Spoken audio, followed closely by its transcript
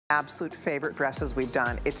absolute favorite dresses we've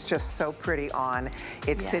done. It's just so pretty on.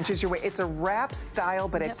 It cinches your waist. It's a wrap style,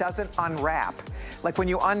 but it doesn't unwrap. Like when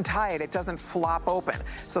you untie it, it doesn't flop open.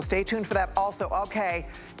 So stay tuned for that. Also, okay,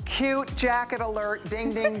 cute jacket alert.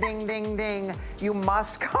 Ding, ding, ding, ding, ding. You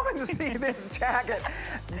must come and see this jacket.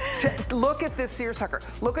 Look at this seersucker.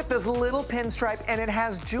 Look at this little pinstripe, and it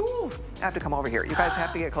has jewels. I have to come over here. You guys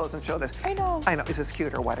have to get close and show this. I know. I know. Is this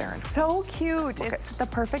cute or what, Erin? So cute. Okay. It's the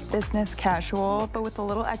perfect business casual, but with a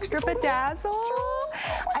little extra bedazzle.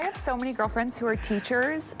 I have so many girlfriends who are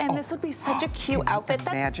teachers, and this would be such a cute outfit.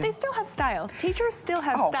 They still have style. Teachers still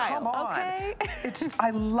have style. Come on. Okay. I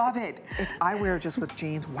love it. I wear it just with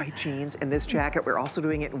jeans, white jeans, and this jacket. We're also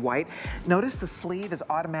doing it in white. Notice the sleeve is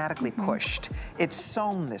automatically pushed. It's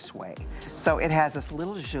sewn this way. So it has this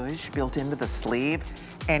little zhuzh built into the sleeve.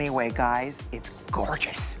 Anyway, guys, it's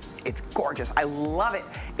gorgeous. It's gorgeous. I love it.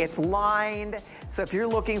 It's lined. So if you're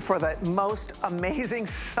looking for the most amazing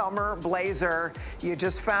summer blazer, you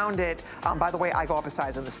just found it. By the way, I go up a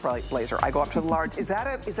size in this blazer. I go up to the large. Is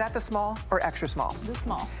that the small or extra small? The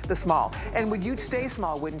small. The small. And would you stay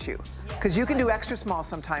small, wouldn't you? Because you can do extra small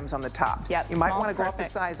sometimes on the top. Yep, you might want to go up a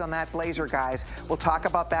size on that blazer, guys. We'll talk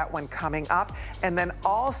about that one coming up. And then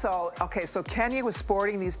also, okay, so Kenya was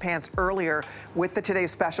sporting these pants earlier with the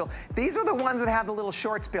Today's Special. These are the ones that have the little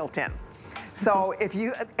shorts built in. So if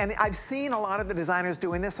you, and I've seen a lot of the designers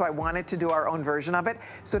doing this, so I wanted to do our own version of it.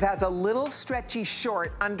 So it has a little stretchy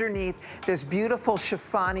short underneath this beautiful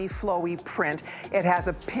chiffon-y, flowy print. It has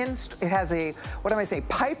a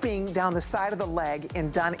piping down the side of the leg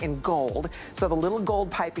and done in gold. So the little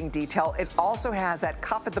gold piping detail. It also has that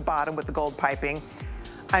cuff at the bottom with the gold piping.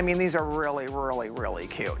 I mean, these are really, really, really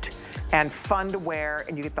cute and fun to wear,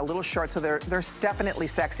 and you get the little shorts, so they're definitely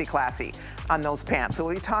sexy, classy on those pants. So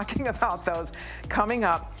we'll be talking about those coming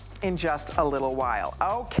up in just a little while.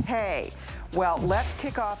 Okay, well, let's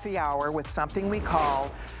kick off the hour with something we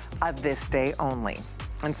call a This Day Only.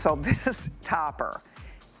 And so this topper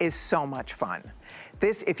is so much fun.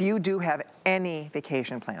 This, if you do have any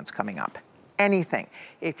vacation plans coming up, anything,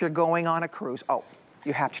 if you're going on a cruise,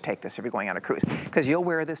 you have to take this if you're going on a cruise, because you'll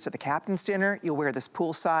wear this to the captain's dinner, you'll wear this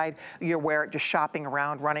poolside, you'll wear it just shopping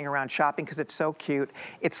around, running around shopping, because it's so cute.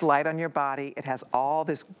 It's light on your body. It has all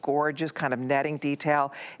this gorgeous kind of netting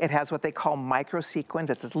detail. It has what they call micro sequins.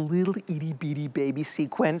 It's this little itty bitty baby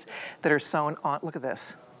sequins that are sewn on. Look at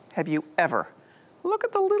this. Have you ever? Look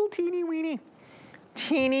at the little teeny weeny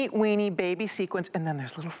baby sequins, and then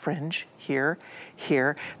there's little fringe here.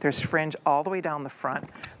 There's fringe all the way down the front,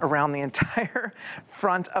 around the entire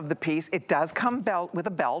front of the piece. It does come with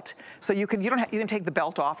a belt, so you can take the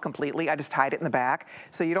belt off completely. I just tied it in the back,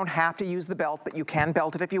 so you don't have to use the belt, but you can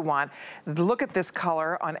belt it if you want. Look at this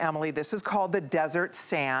color on Emily. This is called the Desert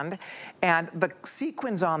Sand, and the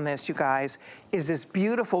sequins on this, you guys, is this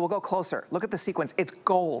beautiful. We'll go closer. Look at the sequins. It's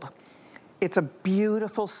gold. It's a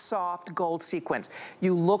beautiful, soft gold sequence.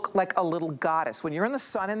 You look like a little goddess. When you're in the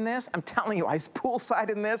sun in this, I'm telling you, I was poolside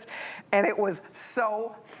in this, and it was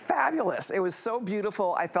so fabulous. It was so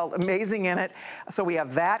beautiful. I felt amazing in it. So we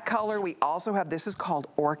have that color. We also have, this is called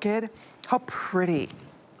Orchid. How pretty.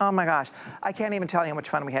 Oh my gosh. I can't even tell you how much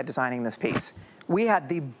fun we had designing this piece. We had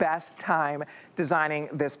the best time designing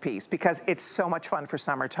this piece because it's so much fun for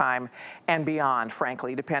summertime and beyond,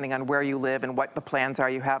 frankly, depending on where you live and what the plans are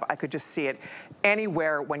you have. I could just see it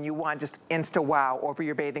anywhere when you want just insta-wow over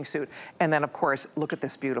your bathing suit. And then, of course, look at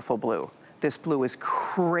this beautiful blue. This blue is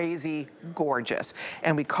crazy gorgeous.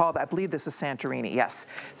 And we call that, I believe this is Santorini, yes.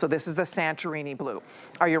 So this is the Santorini blue.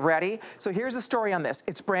 Are you ready? So here's the story on this.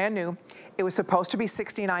 It's brand new. It was supposed to be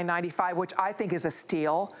 $69.95, which I think is a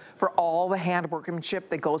steal for all the hand workmanship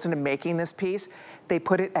that goes into making this piece. They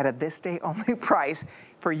put it at a this day only price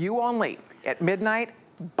for you only. At midnight,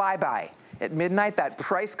 bye-bye. At midnight, that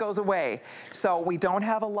price goes away. So we don't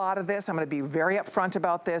have a lot of this. I'm gonna be very upfront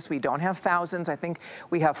about this. We don't have thousands. I think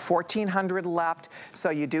we have 1,400 left. So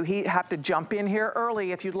you do have to jump in here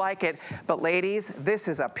early if you'd like it. But ladies, this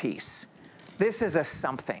is a piece. This is a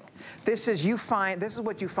something. This is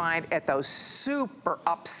what you find at those super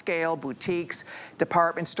upscale boutiques,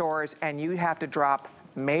 department stores, and you have to drop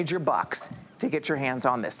major bucks to get your hands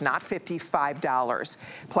on this, not $55.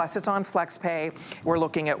 Plus it's on FlexPay. We're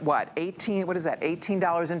looking at what,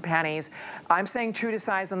 $18 in pennies. I'm saying true to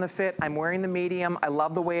size on the fit. I'm wearing the medium. I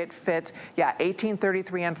love the way it fits. Yeah,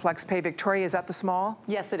 $18.33 on FlexPay. Victoria, is that the small?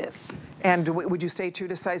 Yes, it is. And would you stay true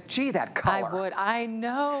to size? Gee, that color. I would. I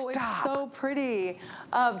know. Stop. It's so pretty.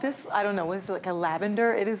 This, I don't know, was it like a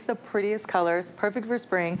lavender? It is the prettiest colors, perfect for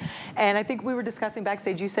spring. And I think we were discussing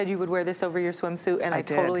backstage, you said you would wear this over your swimsuit, and I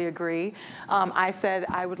totally agree. I said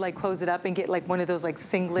I would like close it up and get like one of those like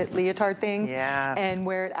singlet leotard things. Yes. And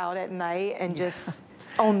wear it out at night and just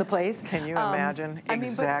own the place. Can you imagine?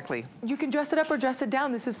 Exactly. I mean, you can dress it up or dress it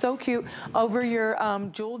down. This is so cute over your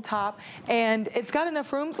jeweled top, and it's got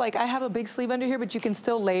enough rooms. Like I have a big sleeve under here, but you can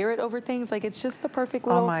still layer it over things. Like it's just the perfect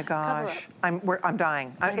little. Oh my gosh, I'm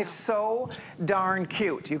dying. It's so darn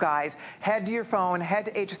cute, you guys. Head to your phone, head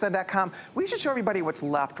to hsn.com. We should show everybody what's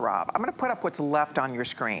left, Rob. I'm going to put up what's left on your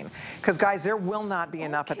screen, because guys, there will not be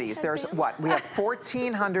enough of these. There's what we have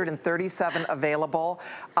 1,437 available.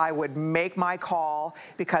 I would make my call,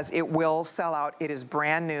 because it will sell out. It is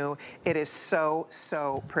brand new. It is so,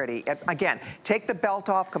 so pretty. Again, take the belt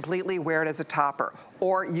off completely, wear it as a topper,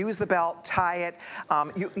 or use the belt, tie it.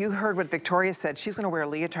 You heard what Victoria said. She's gonna wear a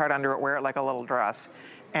leotard under it, wear it like a little dress.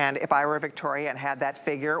 And if I were Victoria and had that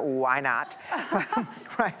figure, why not?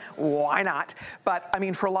 Right, why not? But I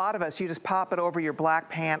mean, for a lot of us, you just pop it over your black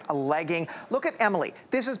pant, a legging. Look at Emily,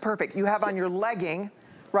 this is perfect. You have on your legging,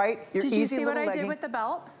 right? Your Did easy you see what I legging. did with the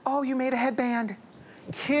belt? Oh, you made a headband.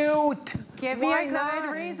 Cute. Give me a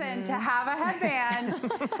good reason to have a headband,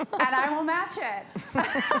 and I will match it.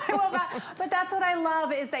 But that's what I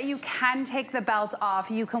love, is that you can take the belt off.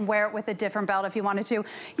 You can wear it with a different belt if you wanted to.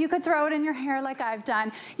 You could throw it in your hair like I've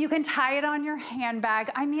done. You can tie it on your handbag.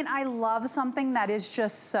 I mean, I love something that is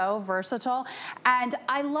just so versatile. And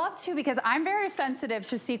I love too, because I'm very sensitive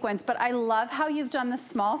to sequins, but I love how you've done the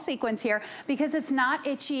small sequins here, because it's not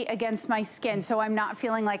itchy against my skin. So I'm not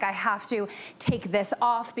feeling like I have to take this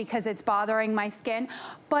off because it's bothering my skin.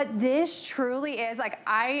 But this truly is like,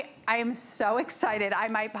 I am so excited. I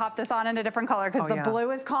might pop this on in a different color, because the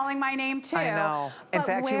blue is calling my name too. I know. In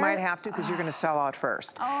fact, you might have to, because you're going to sell out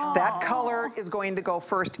first. That color is going to go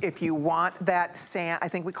first if you want that sand. I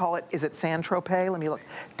think we call it, is it Sand Tropez? Let me look.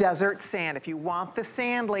 Desert sand. If you want the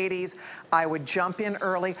sand, ladies, I would jump in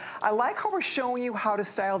early. I like how we're showing you how to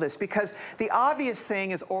style this, because the obvious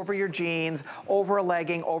thing is over your jeans, over a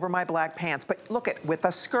legging, over my black pants. But look at, with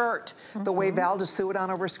a skirt, the way Val just threw it on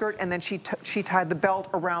over a skirt, and then she tied the belt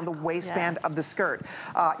around the waistband of the skirt.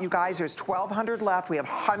 You guys, there's 1,200 left. We have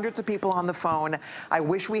hundreds of people on the phone. I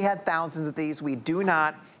wish we had thousands of these. We do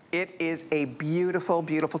not. It is a beautiful,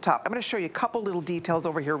 beautiful top. I'm going to show you a couple little details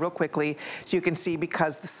over here real quickly so you can see,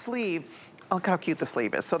 because the sleeve, look how cute the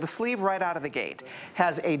sleeve is. So the sleeve right out of the gate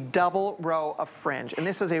has a double row of fringe. And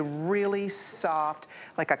this is a really soft,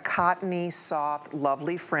 like a cottony, soft,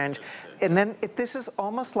 lovely fringe. And then this is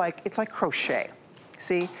almost like, it's like crochet.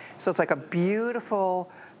 See? So it's like a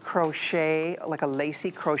beautiful crochet, like a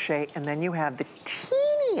lacy crochet. And then you have the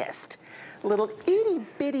teeniest little itty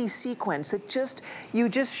bitty sequence that you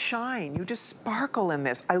just shine, you just sparkle in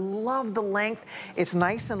this. I love the length. It's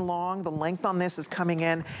nice and long. The length on this is coming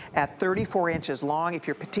in at 34 inches long. If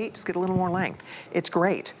you're petite, just get a little more length. It's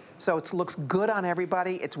great. So it looks good on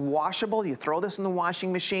everybody. It's washable. You throw this in the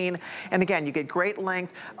washing machine. And again, you get great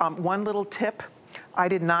length. One little tip, I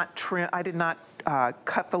did not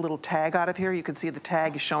cut the little tag out of here. You can see the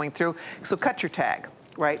tag is showing through. So cut your tag.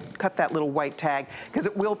 Right, cut that little white tag, because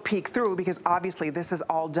it will peek through, because obviously this is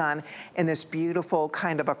all done in this beautiful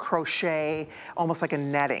kind of a crochet, almost like a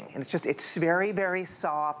netting. And it's very, very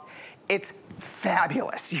soft. It's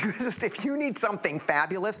fabulous. If you need something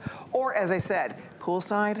fabulous, or as I said,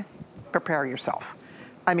 poolside, prepare yourself.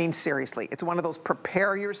 I mean, seriously, it's one of those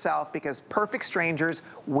prepare yourself, because perfect strangers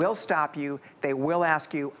will stop you. They will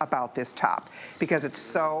ask you about this top, because it's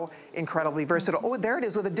so incredibly versatile. Oh, there it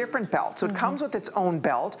is with a different belt. So it comes with its own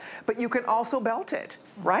belt, but you can also belt it,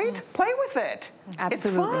 right? Play with it.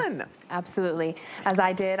 Absolutely. It's fun. Absolutely. As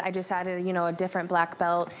I did, I just added, a different black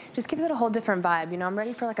belt. Just gives it a whole different vibe. I'm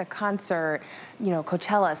ready for like a concert,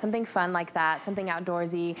 Coachella, something fun like that, something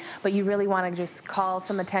outdoorsy, but you really want to just call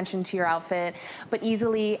some attention to your outfit, but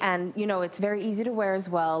easily, and it's very easy to wear as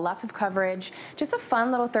well. Lots of coverage. Just a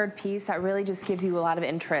fun little third piece that really just gives you a lot of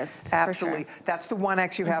interest. Absolutely. For sure. That's the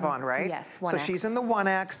 1X you have on, right? Yes, 1X. So she's in the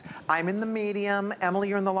 1X. I'm in the medium. Emily,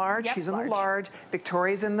 you're in the large. Yep, she's in the large.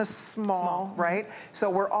 Victoria's in the small, right? So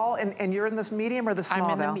we're all, and you're in this medium or the small,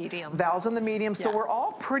 I'm in Val? the medium. Val's in the medium. So we're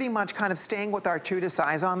all pretty much kind of staying with our true to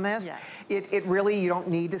size on this. Yes. It really, you don't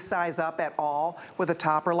need to size up at all with a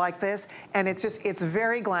topper like this. And it's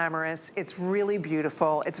very glamorous. It's really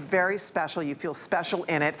beautiful. It's very special. You feel special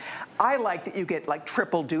in it. I like that you get like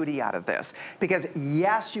triple duty out of this, because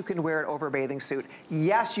yes, you can wear it over a bathing suit.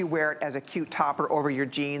 Yes, you wear it as a cute topper over your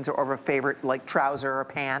jeans or over a favorite like trouser or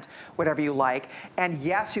pant, whatever you like. And And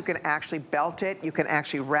yes, you can actually belt it. You can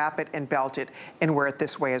actually wrap it and belt it and wear it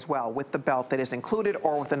this way as well, with the belt that is included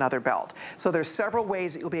or with another belt. So there's several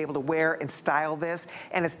ways that you'll be able to wear and style this.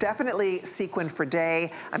 And it's definitely sequined for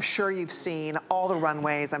day. I'm sure you've seen all the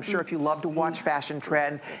runways. I'm sure if you love to watch fashion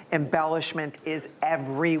trend, embellishment is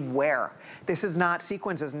everywhere. This is not,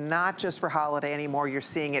 sequins is not just for holiday anymore. You're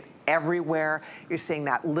seeing it everywhere. You're seeing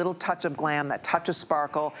that little touch of glam, that touch of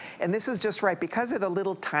sparkle. And this is just right because of the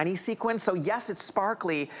little tiny sequins. So yes, it's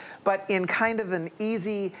sparkly, but in kind of an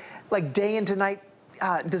easy, like day into night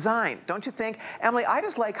design, don't you think? Emily, I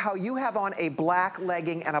just like how you have on a black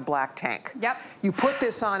legging and a black tank. Yep. You put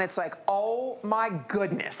this on, it's like, oh my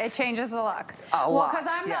goodness. It changes the look. Well, because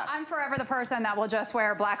I'm forever the person that will just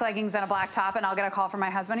wear black leggings and a black top, and I'll get a call from my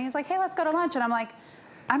husband. He's like, hey, let's go to lunch. And I'm like,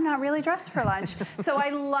 I'm not really dressed for lunch. So I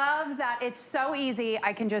love that it's so easy.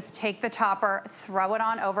 I can just take the topper, throw it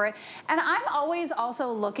on over it. And I'm always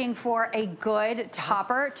also looking for a good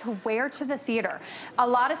topper to wear to the theater. A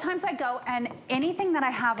lot of times I go and anything that I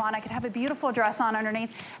have on, I could have a beautiful dress on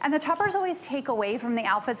underneath, and the toppers always take away from the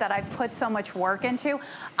outfit that I've put so much work into.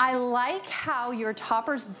 I like how your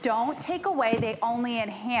toppers don't take away, they only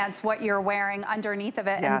enhance what you're wearing underneath of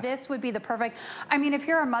it. And this would be the perfect, I mean, if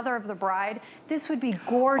you're a mother of the bride, this would be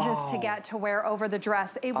gorgeous to get to wear over the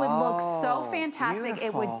dress. It would look so fantastic.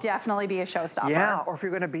 Beautiful. It would definitely be a showstopper. Yeah, or if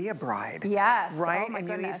you're going to be a bride. Yes. Right? Oh my and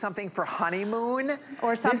goodness. You need something for honeymoon.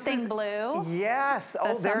 Or something blue. Yes.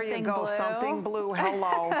 Oh, there you go. Blue. Something blue.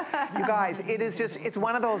 Hello. You guys, it is just, it's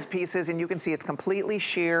one of those pieces, and you can see it's completely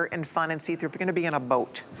sheer and fun and see-through. If you're going to be in a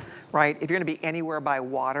boat, right? If you're going to be anywhere by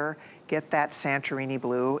water, get that Santorini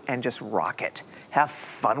blue and just rock it. Have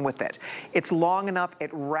fun with it. It's long enough, it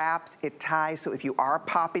wraps, it ties, so if you are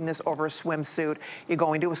popping this over a swimsuit, you're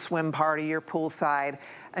going to a swim party, you're poolside,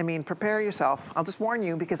 I mean, prepare yourself. I'll just warn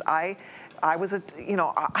you, because I was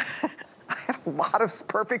I had a lot of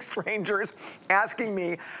perfect strangers asking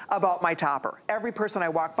me about my topper. Every person I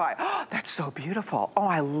walked by, oh, that's so beautiful. Oh,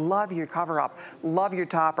 I love your cover up. Love your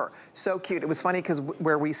topper. So cute. It was funny because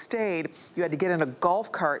where we stayed, you had to get in a golf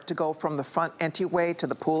cart to go from the front entryway to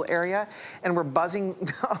the pool area. And we're buzzing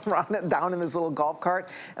around down in this little golf cart.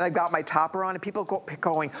 And I got my topper on and people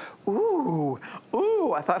going, ooh,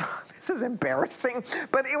 ooh. I thought, oh, this is embarrassing.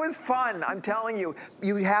 But it was fun. I'm telling you,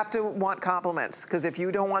 you have to want compliments, because if you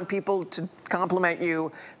don't want people to compliment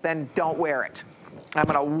you, then don't wear it. I'm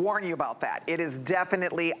gonna warn you about that. It is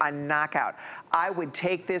definitely a knockout. I would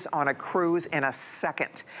take this on a cruise in a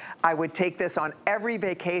second. I would take this on every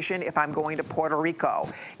vacation if I'm going to Puerto Rico,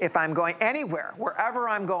 if I'm going anywhere, wherever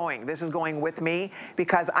I'm going. This is going with me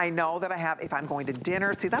because I know that I have, if I'm going to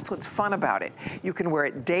dinner, see, that's what's fun about it. You can wear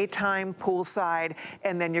it daytime, poolside,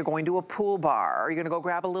 and then you're going to a pool bar, or you're gonna go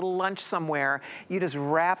grab a little lunch somewhere. You just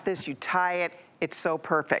wrap this, you tie it, it's so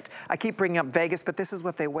perfect. I keep bringing up Vegas, but this is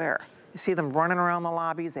what they wear. You see them running around the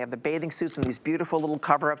lobbies. They have the bathing suits and these beautiful little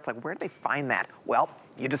cover-ups. Like, where did they find that? Well,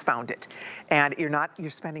 you just found it. And you're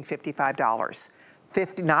spending $55.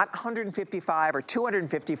 Not $155 or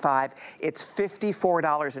 $255, it's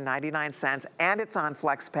 $54.99, and it's on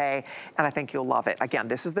FlexPay, and I think you'll love it. Again,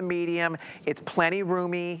 this is the medium. It's plenty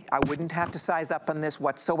roomy. I wouldn't have to size up on this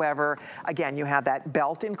whatsoever. Again, you have that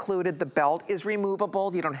belt included. The belt is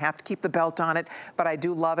removable. You don't have to keep the belt on it, but I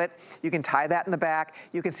do love it. You can tie that in the back.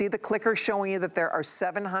 You can see the clicker showing you that there are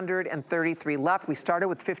 733 left. We started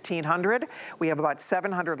with 1,500. We have about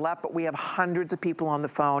 700 left, but we have hundreds of people on the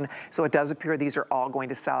phone, so it does appear these are all going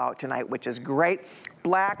to sell out tonight, which is great.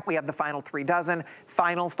 Black, we have the final 3 dozen.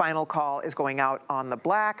 Final call is going out on the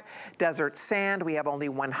black. Desert sand, we have only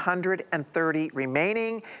 130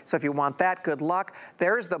 remaining. So if you want that, good luck.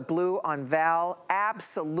 There's the blue on Val.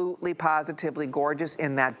 Absolutely, positively gorgeous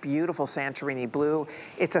in that beautiful Santorini blue.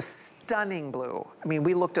 It's a stunning blue. I mean,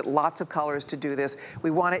 we looked at lots of colors to do this.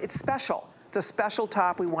 We want it, it's special. It's a special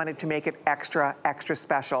top. We wanted to make it extra, extra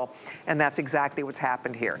special, and that's exactly what's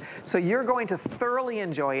happened here. So you're going to thoroughly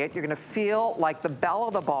enjoy it. You're gonna feel like the belle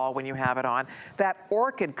of the ball when you have it on. That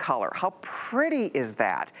orchid color, how pretty is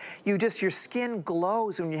that? Your skin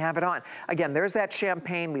glows when you have it on. Again, there's that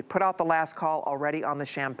champagne. We put out the last call already on the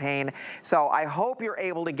champagne. So I hope you're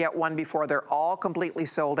able to get one before they're all completely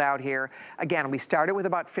sold out here. Again, we started with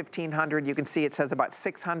about 1,500. You can see it says about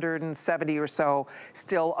 670 or so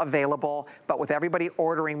still available. But with everybody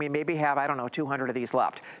ordering, we maybe have, I don't know, 200 of these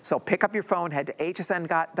left. So pick up your phone, head to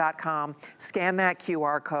hsn.com, scan that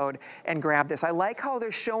QR code, and grab this. I like how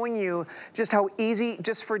they're showing you just how easy,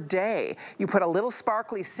 just for day. You put a little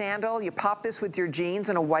sparkly sandal, you pop this with your jeans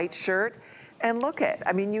and a white shirt, and look at,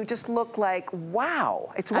 I mean, you just look like,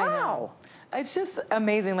 wow. It's wow. It's just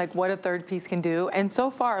amazing, like, what a third piece can do. And so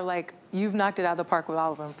far, like, you've knocked it out of the park with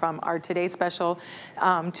all of them, from our Today Special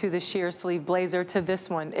to the sheer sleeve blazer to this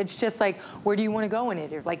one. It's just like, where do you want to go in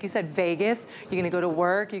it? Like you said, Vegas, you're going to go to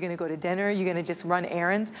work, you're going to go to dinner, you're going to just run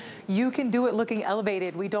errands. You can do it looking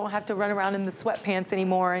elevated. We don't have to run around in the sweatpants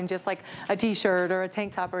anymore and just like a t-shirt or a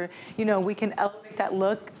tank top, or, you know, we can elevate that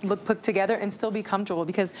look put together and still be comfortable,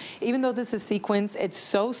 because even though this is sequins, it's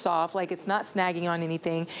so soft, like it's not snagging on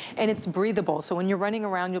anything, and it's breathable. So when you're running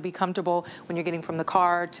around, you'll be comfortable when you're getting from the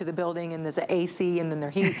car to the building and there's an AC and then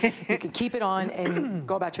there's heat. You can keep it on and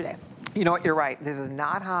go about your day. You know what, you're right. This is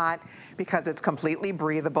not hot because it's completely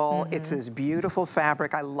breathable. It's this beautiful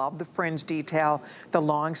fabric. I love the fringe detail, the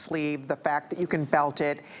long sleeve, the fact that you can belt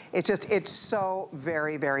it. It's just, it's so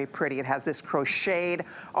very, very pretty. It has this crocheted,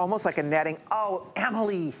 almost like a netting. Oh,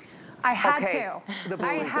 Emily. I had to. The blue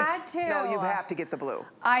I had to. No, you have to get the blue.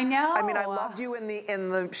 I know. I mean, I loved you in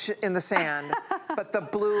the sand, but the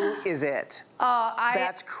blue is it.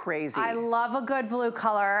 That's crazy. I love a good blue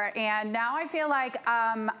color, and now I feel like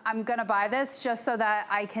I'm gonna buy this just so that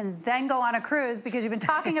I can then go on a cruise, because you've been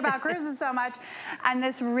talking about cruises so much, and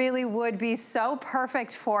this really would be so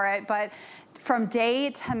perfect for it. But from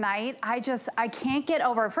day to night, I can't get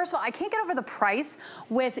over, first of all, I can't get over the price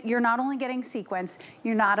with, you're not only getting sequins,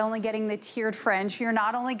 you're not only getting the tiered fringe, you're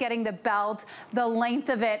not only getting the belt, the length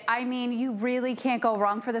of it. I mean, you really can't go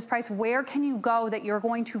wrong for this price. Where can you go that you're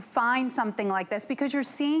going to find something like this? Because you're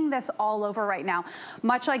seeing this all over right now.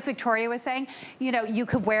 Much like Victoria was saying, you know, you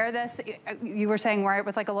could wear this, you were saying wear it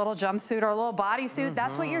with like a little jumpsuit or a little bodysuit.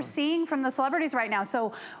 That's what you're seeing from the celebrities right now.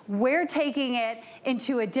 So we're taking it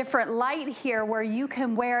into a different light here, where you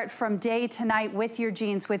can wear it from day to night with your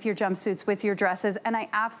jeans, with your jumpsuits, with your dresses, and I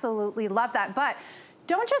absolutely love that. But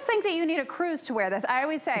don't just think that you need a cruise to wear this. I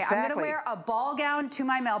always say, I'm gonna wear a ball gown to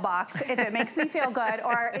my mailbox if it makes me feel good,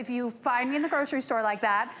 or if you find me in the grocery store like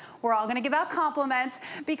that, we're all gonna give out compliments,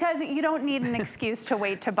 because you don't need an excuse to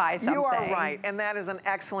wait to buy something. You are right, and that is an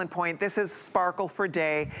excellent point. This is sparkle for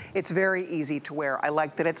day. It's very easy to wear. I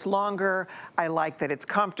like that it's longer. I like that it's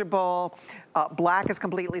comfortable. Black is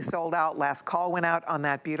completely sold out. Last call went out on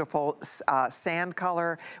that beautiful sand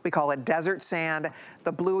color. We call it desert sand.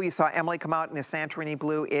 The blue, you saw Emily come out in the Santorini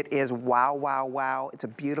blue. It is wow, wow, wow. It's a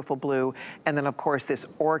beautiful blue. And then of course this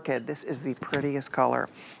orchid, this is the prettiest color.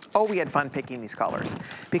 Oh, we had fun picking these colors,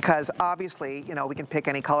 because obviously, you know, we can pick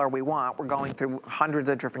any color we want. We're going through hundreds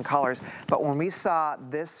of different colors. But when we saw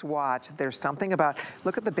this swatch, there's something about,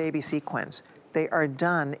 look at the baby sequins. They are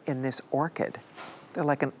done in this orchid. They're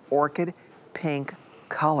like an orchid pink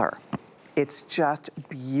color. It's just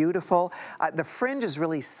beautiful. The fringe is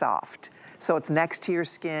really soft. So it's next to your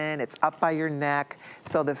skin, it's up by your neck,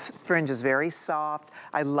 so the fringe is very soft.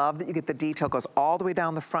 I love that you get the detail, goes all the way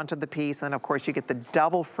down the front of the piece, and then of course you get the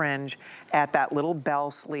double fringe at that little bell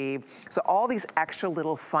sleeve. So all these extra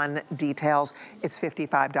little fun details, it's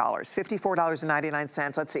 $55,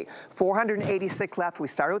 $54.99. Let's see, 486 left. We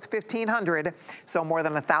started with 1,500, so more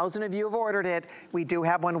than 1,000 of you have ordered it. We do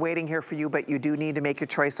have one waiting here for you, but you do need to make your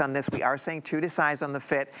choice on this. We are saying true to size on the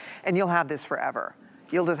fit, and you'll have this forever.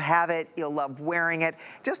 You'll just have it, you'll love wearing it,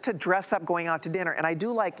 just to dress up going out to dinner. And I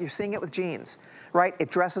do like, you're seeing it with jeans, right?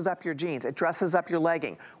 It dresses up your jeans, it dresses up your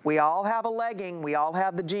legging. We all have a legging, we all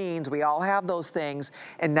have the jeans, we all have those things,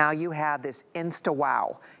 and now you have this insta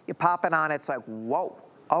wow. You pop it on, it's like, whoa,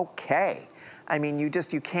 okay. I mean, you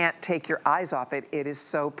can't take your eyes off it. It is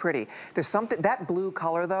so pretty. There's something, that blue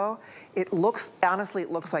color though, it looks, honestly,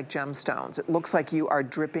 it looks like gemstones. It looks like you are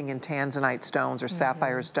dripping in tanzanite stones or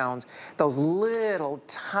sapphire stones. Those little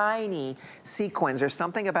tiny sequins. There's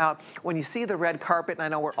something about when you see the red carpet, and I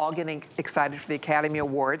know we're all getting excited for the Academy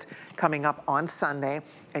Awards coming up on Sunday,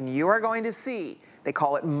 and you are going to see, they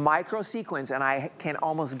call it micro sequins, and I can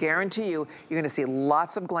almost guarantee you, you're gonna see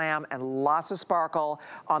lots of glam and lots of sparkle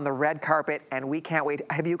on the red carpet, and we can't wait.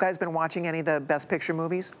 Have you guys been watching any of the Best Picture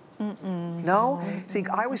movies? No? See,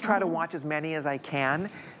 I always try to watch as many as I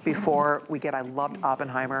can before we get, I loved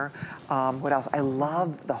Oppenheimer. What else? I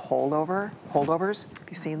love the Holdovers. Have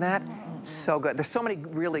you seen that? So good. There's so many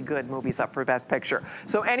really good movies up for Best Picture.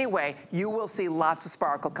 So anyway, you will see lots of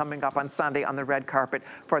sparkle coming up on Sunday on the red carpet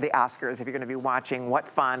for the Oscars. If you're going to be watching, what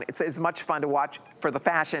fun. It's as much fun to watch for the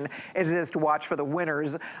fashion as it is to watch for the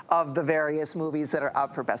winners of the various movies that are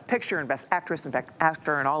up for Best Picture and Best Actress and Best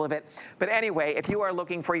Actor and all of it. But anyway, if you are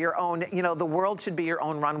looking for your own, you know, the world should be your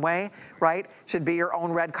own runway, right? Should be your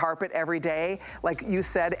own red carpet every day. Like you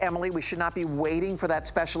said, Emily, we should not be waiting for that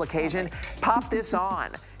special occasion. Pop this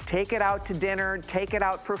on. Take it out to dinner, take it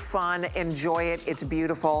out for fun, enjoy it, it's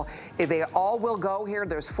beautiful. They all will go here,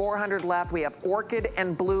 there's 400 left. We have orchid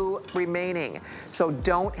and blue remaining. So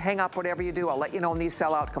don't hang up whatever you do. I'll let you know when these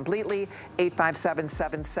sell out completely.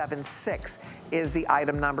 857776 is the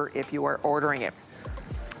item number if you are ordering it.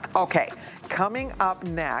 Okay, coming up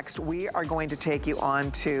next, we are going to take you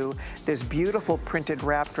on to this beautiful printed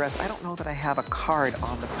wrap dress. I don't know that I have a card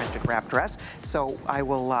on the printed wrap dress, so I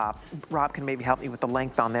will, Rob can maybe help me with the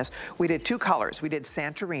length on this. We did two colors. We did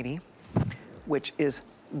Santorini, which is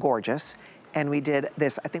gorgeous, and we did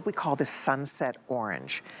this, I think we call this sunset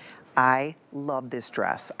orange. I love this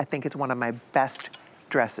dress. I think it's one of my best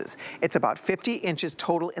dresses. It's about 50 inches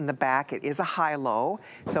total in the back. It is a high-low,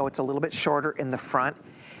 so it's a little bit shorter in the front.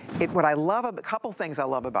 What I love, a couple things I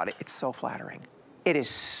love about it, it's so flattering. It is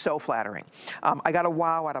so flattering. I got a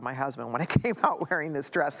wow out of my husband when I came out wearing this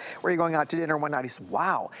dress. We're going out to dinner one night, he said,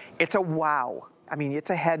 wow, it's a wow. I mean, it's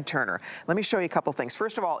a head turner. Let me show you a couple things.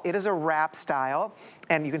 First of all, it is a wrap style,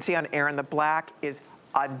 and you can see on Erin, the black is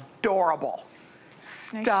adorable.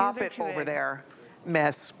 Stop it over there,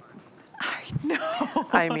 miss. I know.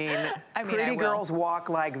 I mean pretty girls walk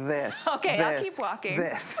like this. Okay, I'll keep walking.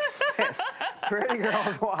 This. Pretty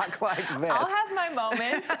girls walk like this. I'll have my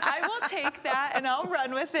moments. I will take that and I'll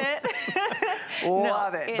run with it.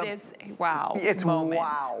 Love it. It is wow. It's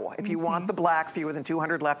wow. If you want the black, fewer than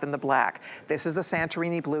 200 left in the black. This is the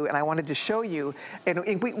Santorini blue, and I wanted to show you,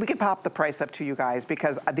 and we could pop the price up to you guys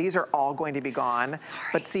because these are all going to be gone.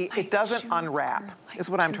 But see, it doesn't unwrap, is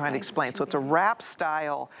what I'm trying to explain. So it's a wrap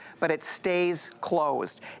style, but it stays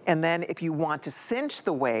closed. And then if you want to cinch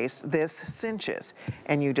the waist, this cinches.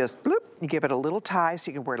 And you just bloop, you give it a little tie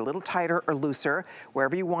so you can wear it a little tighter or looser,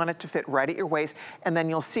 wherever you want it to fit right at your waist. And then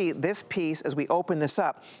you'll see this piece, as we open this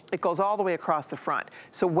up, it goes all the way across the front.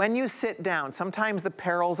 So when you sit down, sometimes the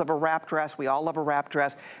perils of a wrap dress, we all love a wrap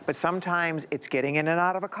dress, but sometimes it's getting in and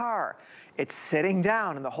out of a car. It's sitting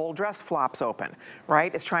down and the whole dress flops open,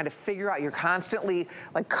 right? It's trying to figure out, you're constantly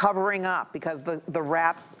like covering up because the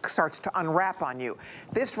wrap starts to unwrap on you.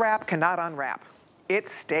 This wrap cannot unwrap. It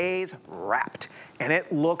stays wrapped and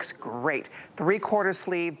it looks great. 3/4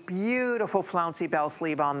 sleeve, beautiful flouncy bell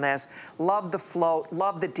sleeve on this. Love the float,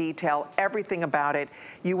 love the detail, everything about it.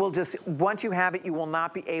 You will just, once you have it, you will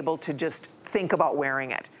not be able to just think about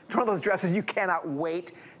wearing it. It's one of those dresses you cannot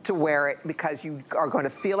wait to wear it because you are going to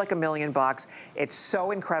feel like $1,000,000. It's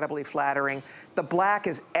so incredibly flattering. The black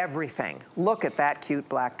is everything. Look at that cute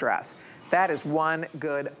black dress. That is one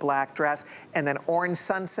good black dress. And then orange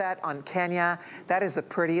sunset on Kenya. That is the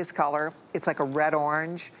prettiest color. It's like a red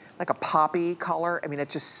orange, like a poppy color. I mean,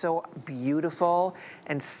 it's just so beautiful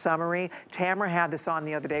and summery. Tamara had this on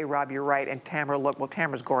the other day, Rob, you're right. And Tamara looked, well,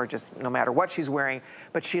 Tamara's gorgeous no matter what she's wearing,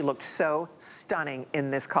 but she looked so stunning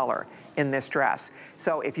in this color, in this dress.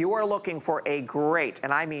 So if you are looking for a great,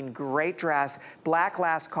 and I mean great dress, black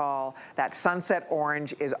last call, that sunset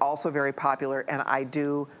orange is also very popular, and I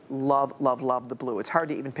do love, love, love the blue. It's hard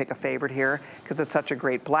to even pick a favorite here because it's such a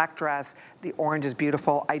great black dress. The orange is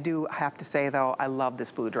beautiful. I do have to say though, I love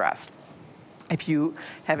this blue dress. If you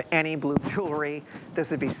have any blue jewelry,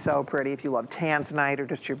 this would be so pretty. If you love tanzanite or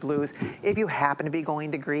just your blues. If you happen to be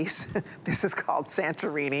going to Greece, this is called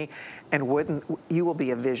Santorini, and you will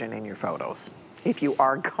be a vision in your photos. If you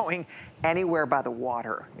are going anywhere by the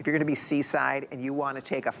water, if you're gonna be seaside and you wanna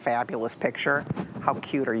take a fabulous picture, how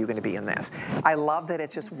cute are you gonna be in this? I love that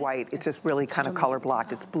it's just white. It's just really kind of color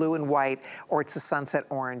blocked. It's blue and white, or it's a sunset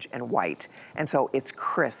orange and white. And so it's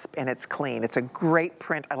crisp and it's clean. It's a great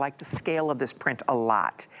print. I like the scale of this print a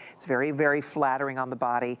lot. It's very, very flattering on the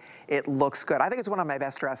body. It looks good. I think it's one of my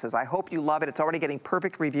best dresses. I hope you love it. It's already getting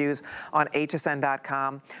perfect reviews on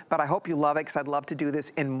hsn.com, but I hope you love it because I'd love to do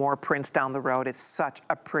this in more prints down the road. It's such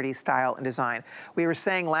a pretty style and design. We were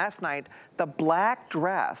saying last night, the black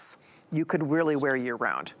dress you could really wear year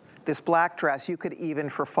round. This black dress, you could even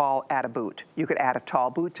for fall add a boot. You could add a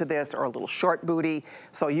tall boot to this or a little short bootie.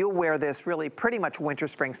 So you'll wear this really pretty much winter,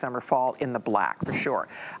 spring, summer, fall in the black for sure.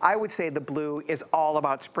 I would say the blue is all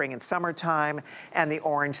about spring and summertime, and the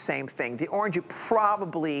orange, same thing. The orange, you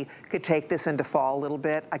probably could take this into fall a little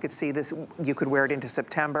bit. I could see this, you could wear it into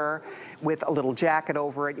September with a little jacket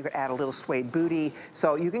over it. You could add a little suede bootie.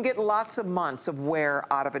 So you can get lots of months of wear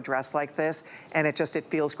out of a dress like this, and it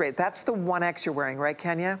feels great. That's the 1X you're wearing, right,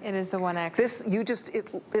 Kenya? It is the 1X. This,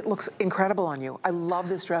 it looks incredible on you. I love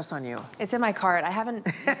this dress on you. It's in my cart. I haven't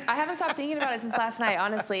stopped thinking about it since last night,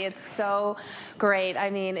 honestly. It's so great. I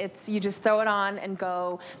mean, you just throw it on and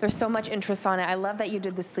go. There's so much interest on it. I love that you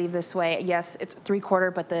did the sleeve this way. Yes, it's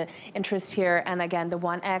 3/4, but the interest here, and again, the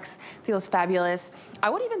 1X feels fabulous. I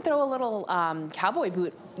would even throw a little cowboy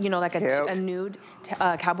boot you know, like a nude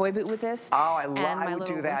cowboy boot with this. Oh, I would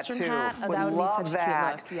do that too. Hat. Oh, would that would love be such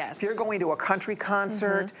that. a cute look. Yes. If you're going to a country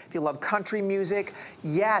concert, if you love country music,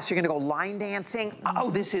 yes, you're gonna go line dancing.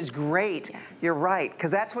 Oh, this is great. Yeah. You're right,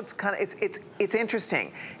 because that's what's kind of, it's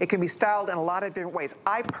interesting. It can be styled in a lot of different ways.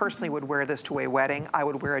 I personally would wear this to a wedding. I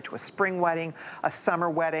would wear it to a spring wedding, a summer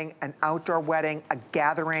wedding, an outdoor wedding, a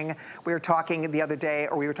gathering. We were talking the other day,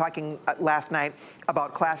 or we were talking last night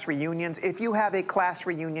about class reunions. If you have a class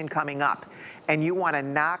reunion coming up and you want to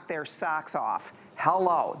knock their socks off,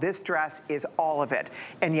 hello, this dress is all of it.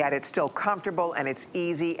 And yet it's still comfortable and it's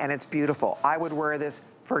easy and it's beautiful. I would wear this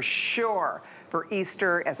for sure. For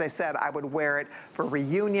Easter, as I said, I would wear it for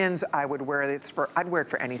reunions. I'd wear it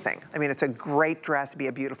for anything. I mean, it's a great dress, it'd be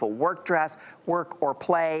a beautiful work dress, work or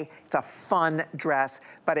play. It's a fun dress,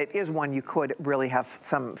 but it is one you could really have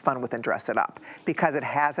some fun with and dress it up because it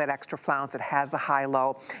has that extra flounce, it has the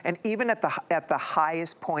high-low, and even at the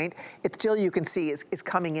highest point, it still, you can see, is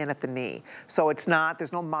coming in at the knee. So it's not,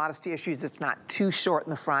 there's no modesty issues, it's not too short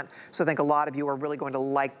in the front. So I think a lot of you are really going to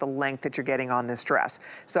like the length that you're getting on this dress.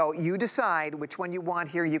 So you decide which one you want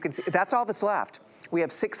here. You can see, that's all that's left. We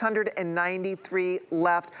have 693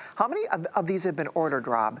 left. How many of these have been ordered,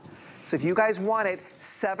 Rob? So if you guys want it,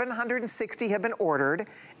 760 have been ordered,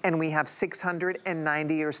 and we have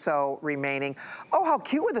 690 or so remaining. Oh, how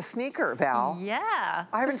cute with a sneaker, Val. Yeah.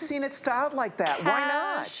 I haven't seen it styled like that. Why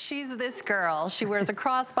not? She's this girl. She wears a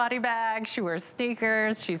crossbody bag, she wears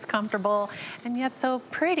sneakers, she's comfortable, and yet so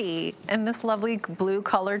pretty. And this lovely blue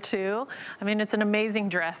color too. I mean, it's an amazing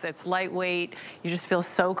dress. It's lightweight. You just feel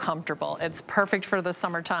so comfortable. It's perfect for the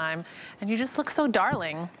summertime, and you just look so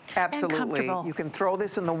darling. Absolutely. You can throw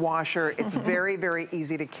this in the washer. It's very, very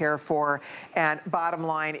easy to care for. And bottom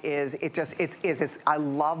line is, I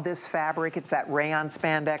love this fabric. It's that rayon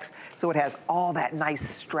spandex. So it has all that nice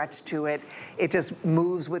stretch to it. It just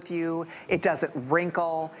moves with you. It doesn't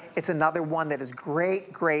wrinkle. It's another one that is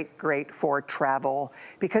great, great, great for travel.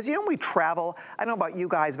 Because you know, when we travel, I don't know about you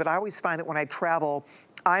guys, but I always find that when I travel,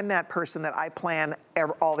 I'm that person that I plan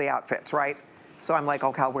all the outfits, right? So I'm like,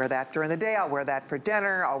 okay, I'll wear that during the day, I'll wear that for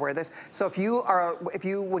dinner, I'll wear this. So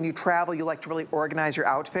when you travel, you like to really organize your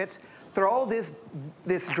outfits, throw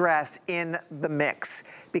this dress in the mix,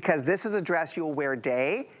 because this is a dress you'll wear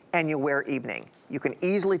day and you'll wear evening. You can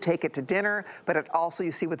easily take it to dinner, but it also,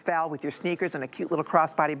 you see with Val, with your sneakers and a cute little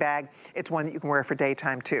crossbody bag, it's one that you can wear for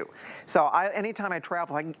daytime too. So anytime I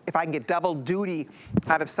travel, if I can get double duty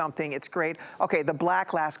out of something, it's great. Okay, the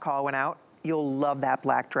black last call went out. You'll love that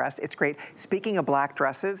black dress. It's great. Speaking of black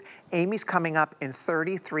dresses, Amy's coming up in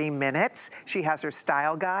 33 minutes. She has her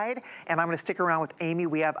style guide, and I'm gonna stick around with Amy.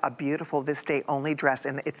 We have a beautiful this day only dress,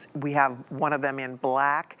 and we have one of them in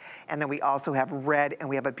black, and then we also have red, and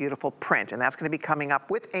we have a beautiful print, and that's gonna be coming up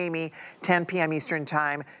with Amy, 10 p.m. Eastern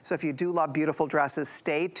time. So if you do love beautiful dresses,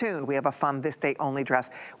 stay tuned. We have a fun this day only dress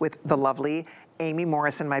with the lovely Amy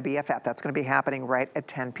Morrison, my BFF. That's gonna be happening right at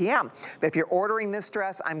 10 p.m. But if you're ordering this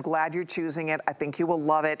dress, I'm glad you're choosing it. I think you will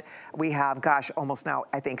love it. We have, gosh, almost now,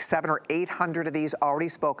 I think 700 or 800 of these already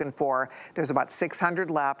spoken for. There's about 600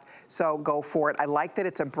 left, so go for it. I like that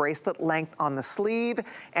it's a bracelet length on the sleeve,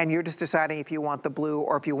 and you're just deciding if you want the blue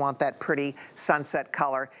or if you want that pretty sunset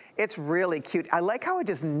color. It's really cute. I like how it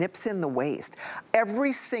just nips in the waist.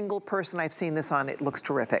 Every single person I've seen this on, it looks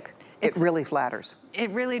terrific. It really flatters. It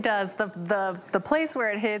really does. The place where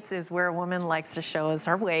it hits is where a woman likes to show us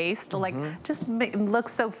her waist. Like, just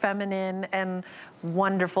looks so feminine and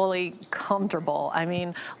wonderfully comfortable. I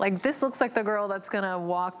mean, like, this looks like the girl that's gonna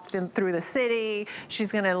walk through the city.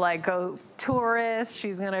 She's gonna like go tourist.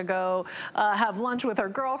 She's gonna go have lunch with her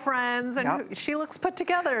girlfriends, and she looks put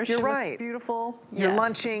together. She looks beautiful. You're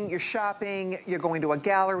lunching, you're shopping, you're going to a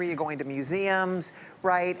gallery, you're going to museums,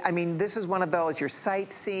 right? I mean, this is one of those, you're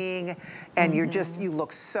sightseeing, and you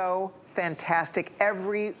look so fantastic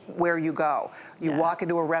everywhere you go. You walk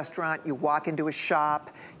into a restaurant, you walk into a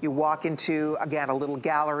shop, you walk into, again, a little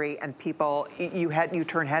gallery, and people, you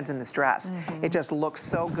turn heads in this dress. It just looks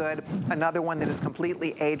so good. Another one that is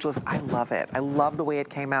completely ageless. I love it. I love the way it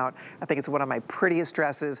came out. I think it's one of my prettiest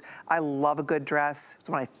dresses. I love a good dress. It's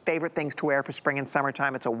one of my favorite things to wear for spring and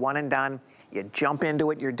summertime. It's a one and done. You jump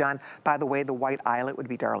into it, you're done. By the way, the white eyelet would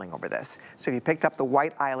be darling over this. So if you picked up the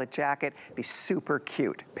white eyelet jacket, it'd be super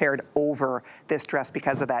cute, paired over this dress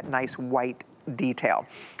because of that nice white detail.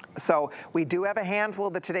 So we do have a handful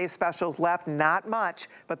of the today's specials left, not much,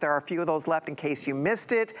 but there are a few of those left in case you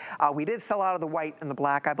missed it. We did sell out of the white and the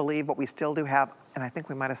black, I believe, but we still do have, and I think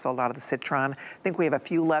we might have sold out of the citron. I think we have a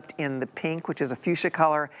few left in the pink, which is a fuchsia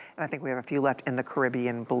color, and I think we have a few left in the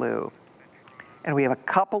Caribbean blue. And we have a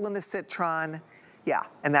couple in the citron, Yeah,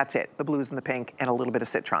 and that's it. The blues and the pink and a little bit of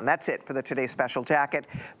citron. That's it for the Today's Special jacket.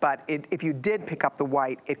 But if you did pick up the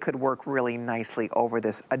white, it could work really nicely over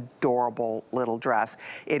this adorable little dress.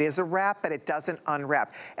 It is a wrap, but it doesn't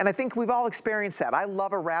unwrap. And I think we've all experienced that. I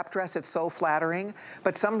love a wrap dress. It's so flattering.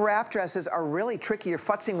 But some wrap dresses are really tricky. You're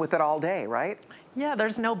futzing with it all day, right? Yeah,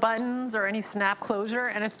 there's no buttons or any snap closure,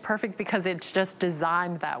 and it's perfect because it's just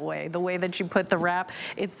designed that way. The way that you put the wrap,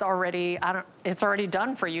 it's already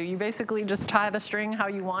done for you. You basically just tie the string how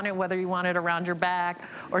you want it, whether you want it around your back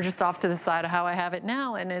or just off to the side of how I have it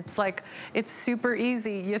now. And it's like, it's super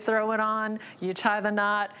easy. You throw it on, you tie the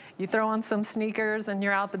knot, you throw on some sneakers, and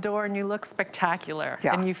you're out the door, and you look spectacular.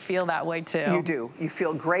 Yeah. And you feel that way too. You do. You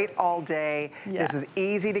feel great all day. Yes. This is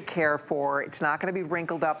easy to care for. It's not going to be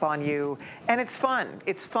wrinkled up on you, and it's fun.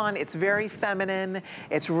 It's fun. It's very feminine.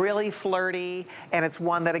 It's really flirty, and it's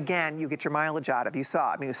one that, again, you get your mileage out of. You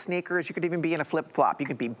saw it. I mean, with sneakers, you could even be in a flip-flop. You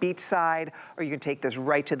could be beachside, or you can take this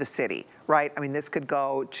right to the city, right? I mean, this could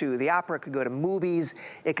go to the opera, it could go to movies,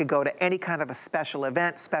 it could go to any kind of a special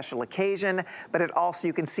event, special occasion, but it also,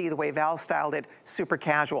 you can see the way Val styled it, super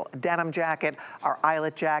casual. A denim jacket, our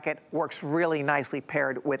eyelet jacket, works really nicely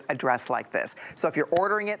paired with a dress like this. So if you're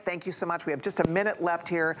ordering it, thank you so much. We have just a minute left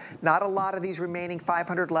here. Not a lot of these remaining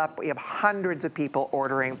 500 left. We have hundreds of people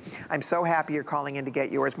ordering. I'm so happy you're calling in to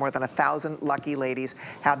get yours. More than 1,000 lucky ladies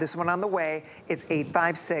have this one on the way. It's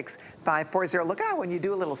 856-540. Look at how when you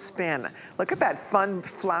do a little spin, look at that fun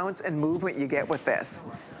flounce and movement you get with this.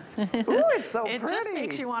 Ooh, it's so pretty. It just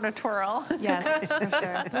makes you want to twirl. Yes, for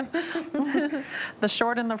sure. The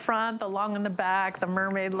short in the front, the long in the back, the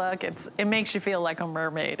mermaid look, it makes you feel like a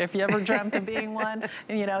mermaid. If you ever dreamt of being one,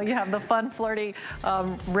 and, you know, you have the fun, flirty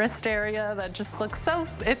wrist area that just looks so,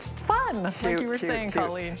 it's fun, like you were saying,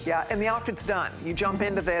 Colleen. Yeah, and the outfit's done. You jump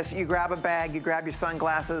into this, you grab a bag, you grab your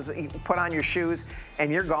sunglasses, you put on your shoes,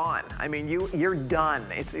 and you're gone. I mean, you're done.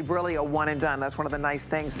 It's really a one and done. That's one of the nice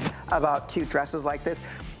things about cute dresses like this.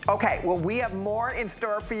 Okay, well, we have more in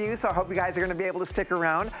store for you, so I hope you guys are going to be able to stick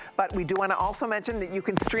around. But we do want to also mention that you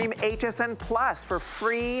can stream HSN Plus for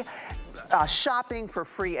free shopping, for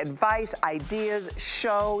free advice, ideas,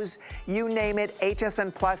 shows, you name it.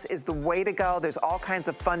 HSN Plus is the way to go. There's all kinds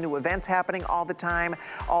of fun new events happening all the time.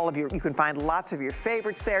 You can find lots of your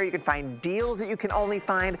favorites there. You can find deals that you can only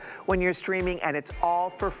find when you're streaming, and it's all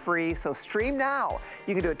for free. So stream now.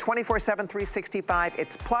 You can do it 24/7, 365.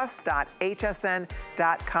 It's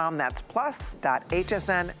plus.hsn.com. That's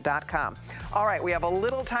plus.hsn.com. All right, we have a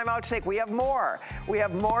little time out to take. We have more. We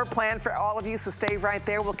have more planned for all of you, so stay right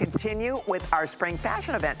there. We'll continue with our spring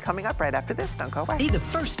fashion event coming up right after this. Don't go away. Be the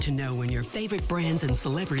first to know when your favorite brands and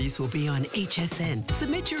celebrities will be on HSN.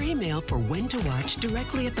 Submit your email for when to watch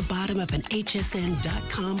directly at the bottom of an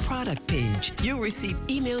hsn.com product page. You'll receive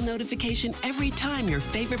email notification every time your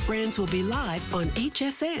favorite brands will be live on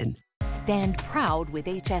HSN. Stand proud with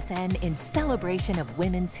HSN in celebration of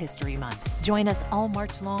Women's History Month. Join us all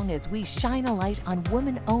March long as we shine a light on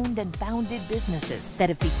women-owned and founded businesses that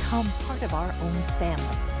have become part of our own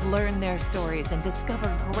family. Learn their stories and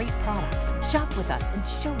discover great products. Shop with us and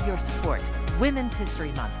show your support. Women's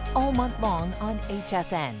History Month, all month long on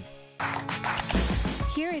HSN.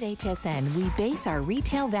 Here at HSN, we base our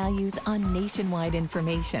retail values on nationwide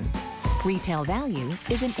information. Retail value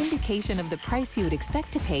is an indication of the price you would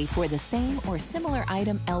expect to pay for the same or similar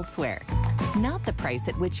item elsewhere, not the price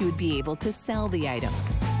at which you would be able to sell the item.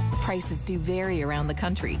 Prices do vary around the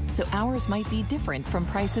country, so ours might be different from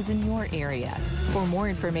prices in your area. For more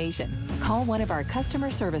information, call one of our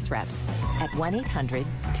customer service reps at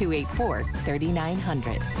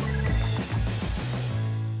 1-800-284-3900.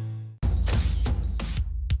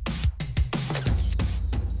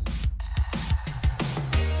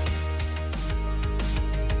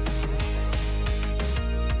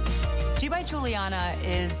 Juliana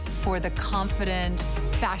is for the confident,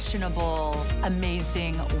 fashionable,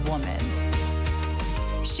 amazing woman.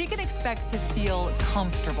 She can expect to feel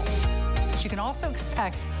comfortable. She can also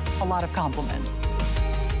expect a lot of compliments.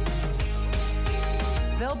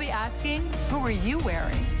 They'll be asking, who are you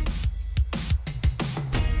wearing?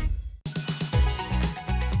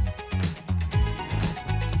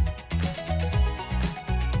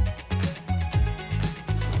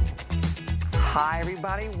 Hi,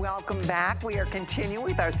 everybody. Welcome back. We are continuing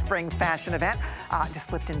with our spring fashion event.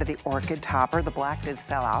 Just slipped into the orchid topper. The black did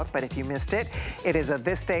sell out, but if you missed it, it is a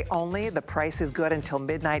this day only. The price is good until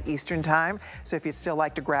midnight Eastern time. So if you'd still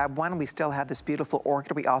like to grab one, we still have this beautiful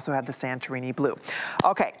orchid. We also have the Santorini blue.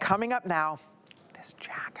 Okay, coming up now, this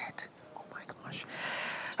jacket. Oh my gosh.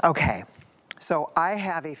 Okay. So I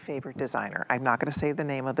have a favorite designer. I'm not going to say the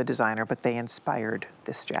name of the designer, but they inspired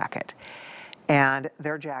this jacket. and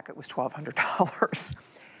their jacket was $1,200.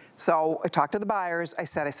 So I talked to the buyers. I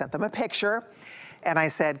sent them a picture, and I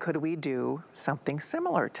said, could we do something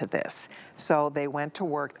similar to this? So they went to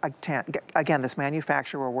work. Again, this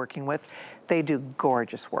manufacturer we're working with, they do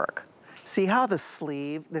gorgeous work. See how the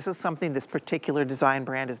sleeve, this is something this particular design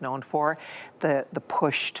brand is known for, the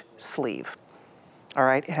pushed sleeve. All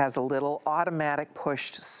right, it has a little automatic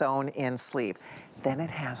pushed sewn in sleeve. Then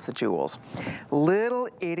it has the jewels. Little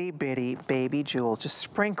itty bitty baby jewels just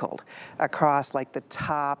sprinkled across like the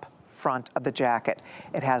top front of the jacket.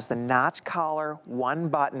 It has the notch collar, one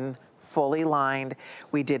button, fully lined.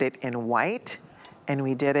 We did it in white, and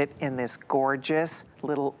we did it in this gorgeous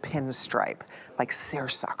little pinstripe, like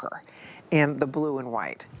seersucker, in the blue and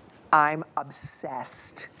white. I'm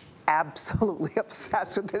obsessed. Absolutely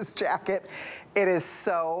obsessed with this jacket. It is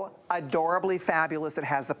so adorably fabulous. It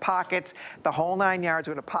has the pockets, the whole 9 yards.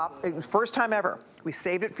 We're gonna pop, first time ever. We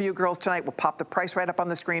saved it for you girls tonight. We'll pop the price right up on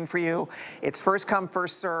the screen for you. It's first come,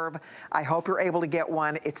 first serve. I hope you're able to get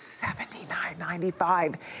one. It's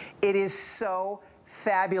 $79.95. It is so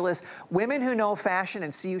fabulous. Women who know fashion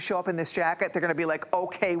and see you show up in this jacket, they're gonna be like,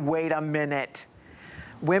 okay, wait a minute.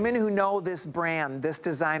 Women who know this brand, this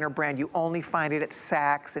designer brand, you only find it at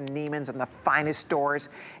Saks and Neiman's and the finest stores,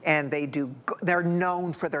 and they're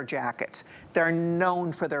known for their jackets. They're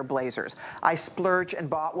known for their blazers. I splurged and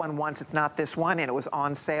bought one once. It's not this one, and it was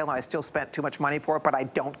on sale, and I still spent too much money for it, but I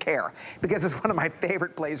don't care because it's one of my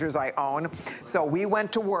favorite blazers I own. So we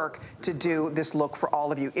went to work to do this look for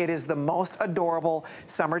all of you. It is the most adorable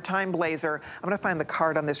summertime blazer. I'm gonna find the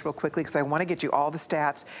card on this real quickly because I wanna get you all the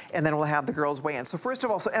stats, and then we'll have the girls weigh in. So first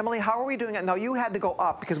of all, so Emily, how are we doing it? No, you had to go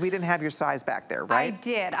up because we didn't have your size back there, right? I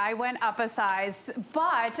did. I went up a size,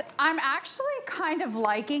 but I'm actually kind of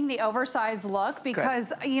liking the oversized look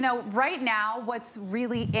because, you know, right now what's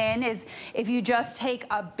really in is if you just take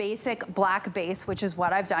a basic black base, which is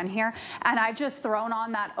what I've done here, and I've just thrown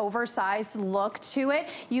on that oversized look to it.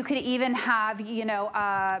 You could even have,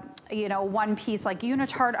 one piece like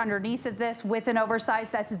unitard underneath of this with an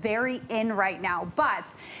oversized. That's very in right now.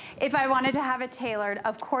 But if I wanted to have it tailored,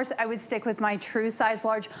 of course I would stick with my true size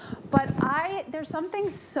large. But there's something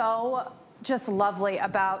so just lovely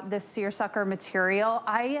about this seersucker material.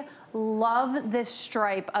 I love this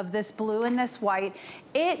stripe of this blue and this white.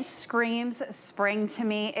 It screams spring to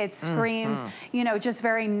me. It screams, just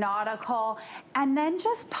very nautical. And then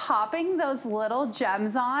just popping those little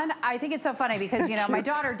gems on. I think it's so funny because, my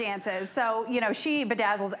daughter dances. So, she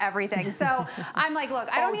bedazzles everything. So I'm like, look,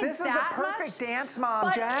 I don't need that much. This is the perfect dance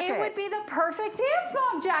mom jacket. It would be the perfect dance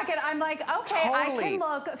mom jacket. I'm like, okay, totally. I can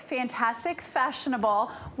look fantastic,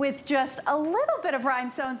 fashionable with just a little bit of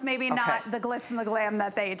rhinestones, maybe not the glitz and the glam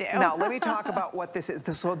that they do. Now, let me talk about what this is.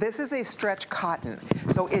 So this is a stretch cotton.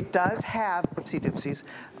 So it does have, whoopsie doopsies,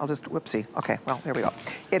 I'll just, whoopsie. Okay, well, there we go.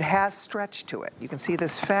 It has stretch to it. You can see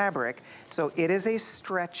this fabric. So it is a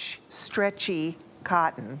stretchy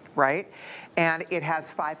cotton, right? And it has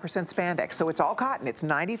 5% spandex. So it's all cotton. It's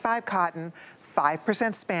 95 cotton, 5%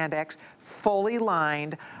 spandex, fully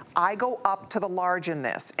lined. I go up to the large in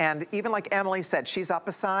this, and even like Emily said, she's up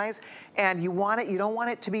a size, and you don't want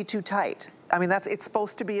it to be too tight. I mean, it's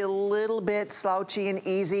supposed to be a little bit slouchy and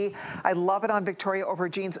easy. I love it on Victoria over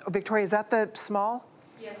jeans. Victoria, is that the small?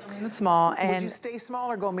 Yes, I'm in the small. And would you stay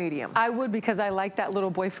small or go medium? I would, because I like that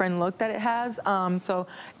little boyfriend look that it has. So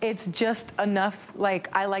it's just enough,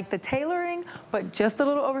 I like the tailoring, but just a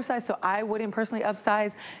little oversized. So I wouldn't personally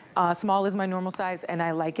upsize. Small is my normal size, and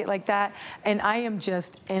I like it like that. And I am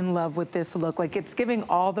just in love with this look. It's giving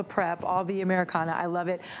all the prep, all the Americana. I love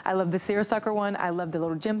it. I love the seersucker one. I love the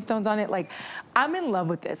little gemstones on it. I'm in love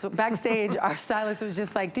with this. Backstage, our stylist was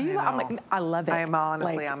just like, do you? I'm like, I love it. I am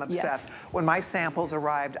honestly, I'm obsessed. Yes. When my samples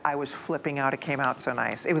arrived, I was flipping out. It came out so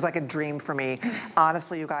nice. It was like a dream for me.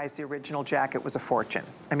 Honestly, you guys, the original jacket was a fortune.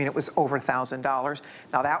 I mean, it was over $1,000.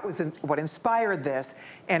 Now that was what inspired this,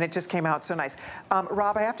 and it just came out so nice.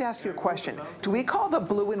 Rob, I have to ask you a question. Do we call the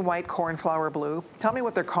blue and white cornflower blue? Tell me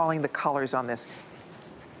what they're calling the colors on this.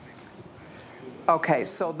 Okay,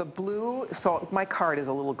 so the blue, so my card is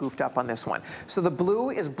a little goofed up on this one. So the blue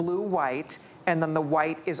is blue-white, and then the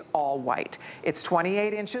white is all white. It's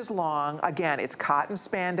 28 inches long. Again, it's cotton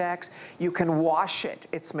spandex. You can wash it.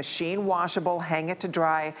 It's machine washable, hang it to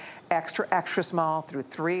dry, extra, extra small through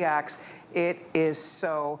 3X. It is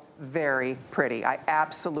so very pretty. I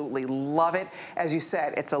absolutely love it. As you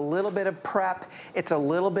said, it's a little bit of prep, it's a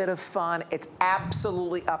little bit of fun, it's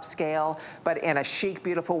absolutely upscale, but in a chic,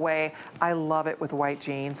 beautiful way. I love it with white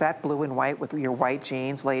jeans. That blue and white with your white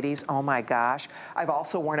jeans, ladies, oh my gosh. I've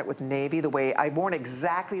also worn it with navy, I've worn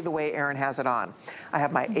exactly the way Erin has it on. I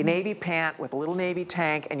have my navy pant with a little navy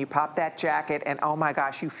tank, and you pop that jacket, and oh my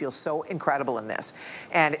gosh, you feel so incredible in this.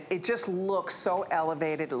 And it just looks so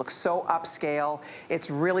elevated, it looks so upscale.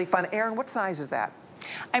 It's really fun. Erin, what size is that?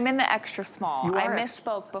 I'm in the extra small. You are I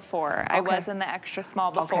misspoke before. I was in the extra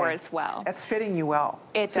small before as well. That's fitting you well.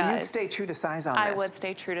 It does. So you'd stay true to size on this. I would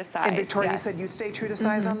stay true to size. And Victoria, you said you'd stay true to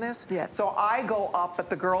size on this? Yes. So I go up, but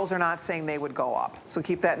the girls are not saying they would go up. So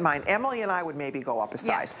keep that in mind. Emily and I would maybe go up a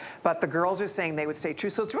size, but the girls are saying they would stay true.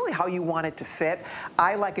 So it's really how you want it to fit.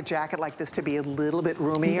 I like a jacket like this to be a little bit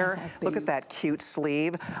roomier. Look at that cute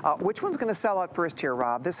sleeve. Which one's gonna sell out first here,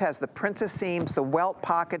 Rob? This has the princess seams, the welt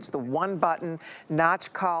pockets, the one button, notch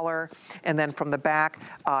collar, and then from the back,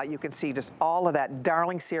 you can see just all of that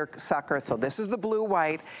darling seersucker. So this is the blue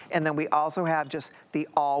white, and then we also have just the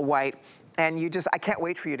all white. And I can't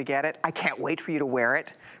wait for you to get it. I can't wait for you to wear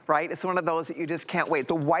it, right? It's one of those that you just can't wait.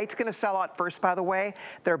 The white's gonna sell out first, by the way.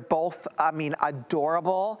 They're both, I mean,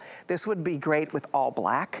 adorable. This would be great with all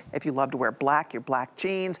black. If you love to wear black, your black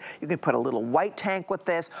jeans, you can put a little white tank with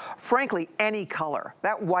this. Frankly, any color.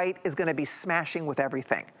 That white is gonna be smashing with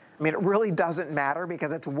everything. I mean, it really doesn't matter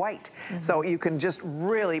because it's white. So you can just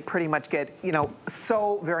really pretty much get, you know,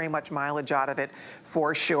 so very much mileage out of it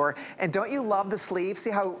for sure. And don't you love the sleeve?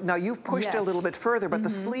 See how, now you've pushed it a little bit further, but the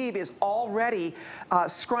sleeve is already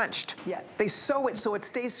scrunched. Yes. They sew it so it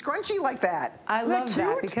stays scrunchy like that. I Isn't love that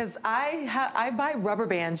that cute? because I buy rubber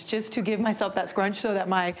bands just to give myself that scrunch so that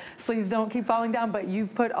my sleeves don't keep falling down, but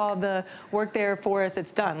you've put all the work there for us.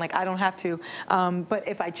 It's done. Like, I don't have to. But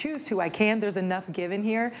if I choose to, I can. There's enough give in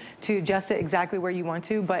here to adjust it exactly where you want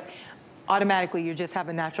to, but automatically you just have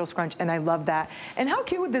a natural scrunch, and I love that. And how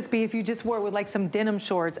cute would this be if you just wore it with like some denim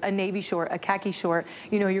shorts, a navy short, a khaki short,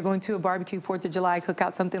 you know, you're going to a barbecue, 4th of July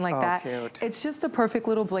cookout, something like that. Cute. It's just the perfect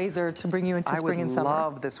little blazer to bring you into spring and summer. I would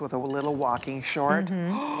love this with a little walking short.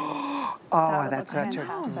 Oh, that's such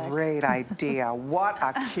a great idea. What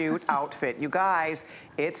a cute outfit. You guys,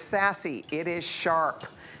 it's sassy, it is sharp.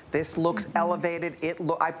 This looks elevated.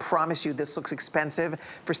 I promise you, this looks expensive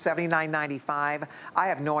for $79.95. I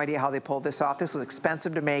have no idea how they pulled this off. This was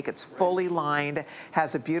expensive to make. It's fully lined,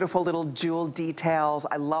 has a beautiful little jewel details.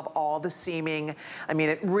 I love all the seaming. I mean,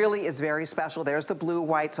 it really is very special. There's the blue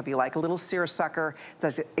white, so if you like a little seersucker,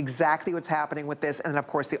 that's exactly what's happening with this. And then, of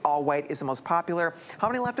course, the all white is the most popular. How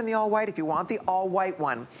many left in the all white? If you want the all white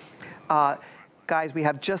one, guys, we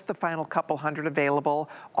have just the final couple hundred available,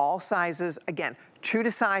 all sizes. Again, true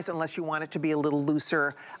to size unless you want it to be a little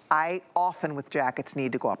looser. I often with jackets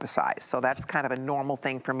need to go up a size. So that's kind of a normal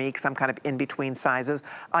thing for me because I'm kind of in between sizes.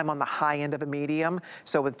 I'm on the high end of a medium.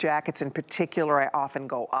 So with jackets in particular, I often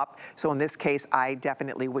go up. So in this case, I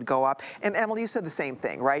definitely would go up. And Emily, you said the same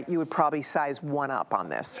thing, right? You would probably size one up on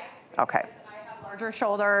this. Okay. Larger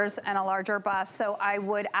shoulders and a larger bust, so I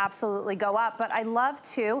would absolutely go up. But I love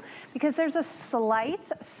too, because there's a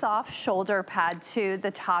slight soft shoulder pad to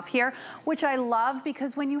the top here, which I love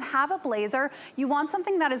because when you have a blazer, you want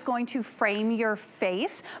something that is going to frame your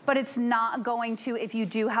face, but it's not going to, if you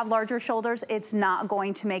do have larger shoulders, it's not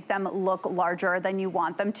going to make them look larger than you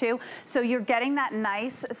want them to. So you're getting that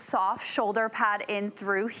nice soft shoulder pad in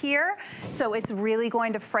through here. So it's really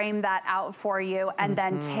going to frame that out for you and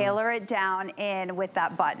then tailor it down in with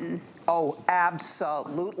that button. Oh,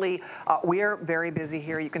 absolutely. We're very busy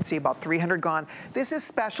here. You can see about 300 gone. This is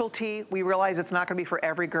specialty. We realize it's not gonna be for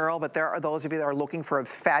every girl, but there are those of you that are looking for a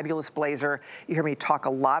fabulous blazer. You hear me talk a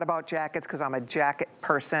lot about jackets because I'm a jacket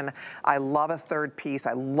person. I love a third piece.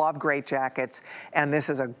 I love great jackets, and this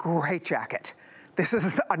is a great jacket. This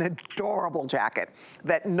is an adorable jacket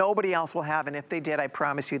that nobody else will have, and if they did, I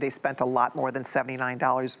promise you they spent a lot more than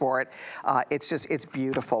 $79 for it. It's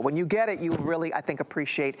beautiful. When you get it, you really, I think,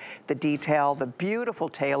 appreciate the detail, the beautiful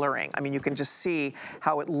tailoring. I mean, you can just see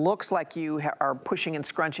how it looks like you are pushing and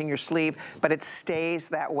scrunching your sleeve, but it stays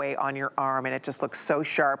that way on your arm, and it just looks so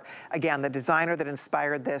sharp. Again, the designer that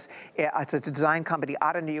inspired this, it's a design company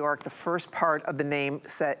out of New York. The first part of the name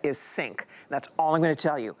is Sync. That's all I'm gonna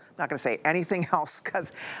tell you. I'm not gonna say anything else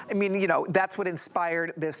because, I mean, you know, that's what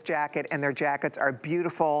inspired this jacket, and their jackets are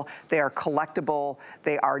beautiful. They are collectible.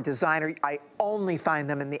 They are designer. I only find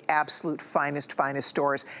them in the absolute finest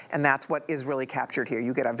stores, and that's what is really captured here.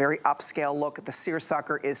 You get a very upscale look. The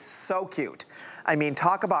seersucker is so cute. I mean,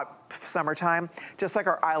 talk about summertime. Just like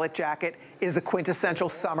our eyelet jacket is the quintessential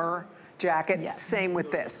summer jacket, same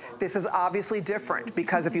with this. This is obviously different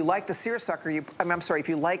because if you like the seersucker, I'm sorry, if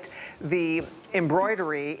you liked the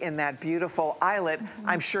embroidery in that beautiful eyelet,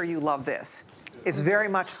 I'm sure you love this. It's very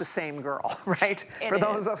much the same girl, right? For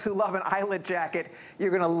those of us who love an eyelet jacket, you're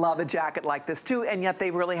gonna love a jacket like this too, and yet they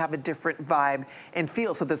really have a different vibe and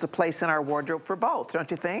feel. So there's a place in our wardrobe for both, don't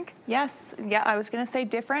you think? Yes, yeah, I was gonna say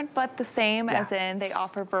different, but the same, as in they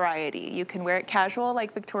offer variety. You can wear it casual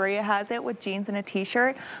like Victoria has it with jeans and a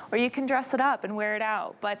t-shirt, or you can dress it up and wear it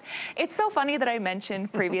out. But it's so funny that I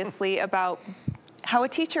mentioned previously about how a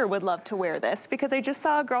teacher would love to wear this, because I just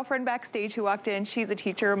saw a girlfriend backstage who walked in. She's a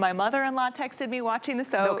teacher. My mother-in-law texted me watching the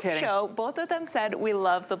show. Both of them said, we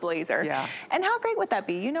love the blazer. Yeah. And how great would that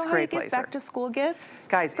be? You know how you give back to school gifts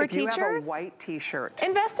Guys, for if you teachers? have a white t-shirt.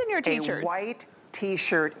 Invest in your teachers. A white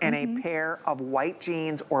t-shirt and a pair of white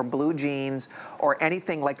jeans or blue jeans or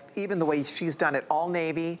anything, like even the way she's done it, all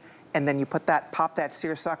navy, and then you put that, pop that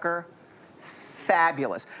seersucker,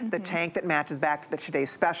 fabulous. The tank that matches back to the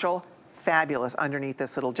today's special, fabulous underneath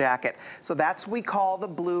this little jacket. So that's what we call the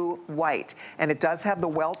blue white. And it does have the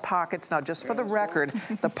welt pockets. Now, just for the record,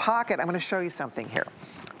 the pocket, I'm gonna show you something here.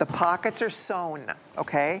 The pockets are sewn,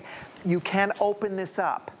 okay? You can open this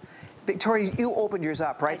up. Victoria, you opened yours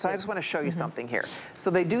up, right? So I just wanna show you something here.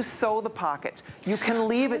 So they do sew the pockets. You can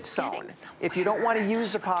leave it sewn. If you don't wanna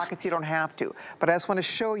use the pockets, you don't have to. But I just wanna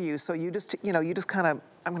show you, so you just, you know, you just kinda,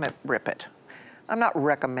 I'm gonna rip it. I'm not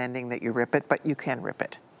recommending that you rip it, but you can rip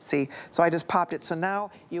it. See, so I just popped it. So now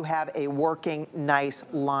you have a working, nice,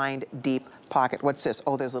 lined, deep pocket. What's this?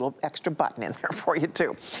 Oh, there's a little extra button in there for you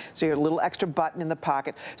too. So you have a little extra button in the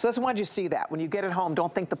pocket. So I just wanted you to see that. When you get it home,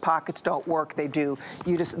 don't think the pockets don't work. They do.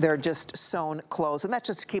 They're just sewn closed. And that's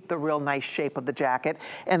just to keep the real nice shape of the jacket.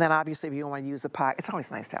 And then obviously if you don't want to use the pocket, it's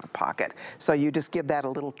always nice to have a pocket. So you just give that a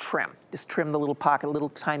little trim. Just trim the little pocket, little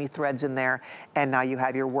tiny threads in there. And now you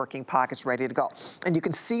have your working pockets ready to go. And you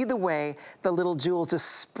can see the way the little jewels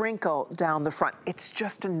just sprinkle down the front. It's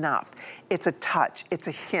just enough. It's a touch. It's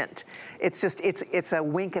a hint. It's a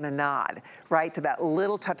wink and a nod, right, to that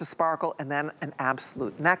little touch of sparkle, and then an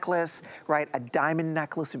absolute necklace, right? A diamond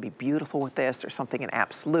necklace would be beautiful with this, or something in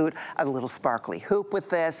absolute, a little sparkly hoop with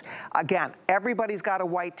this. Again, everybody's got a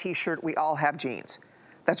white t-shirt. We all have jeans.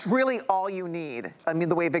 That's really all you need. I mean,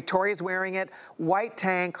 the way Victoria's wearing it, white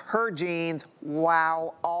tank, her jeans,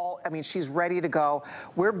 wow, I mean, she's ready to go.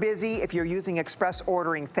 We're busy. If you're using express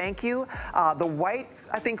ordering, thank you. The white,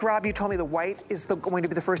 I think, Rob, you told me the white is going to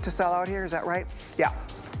be the first to sell out here, is that right? Yeah.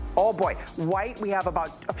 Oh boy, white, we have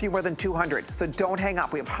about a few more than 200, so don't hang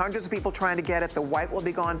up. We have hundreds of people trying to get it. The white will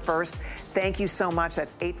be gone first. Thank you so much.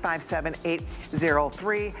 That's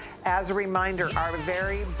 857-803. As a reminder, our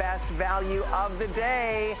very best value of the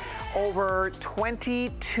day, over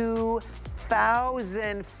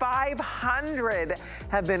 22,500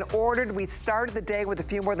 have been ordered. We started the day with a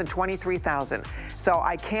few more than 23,000. So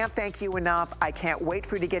I can't thank you enough. I can't wait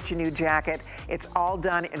for you to get your new jacket. It's all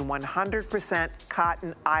done in 100%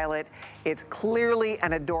 cotton eyelet. It's clearly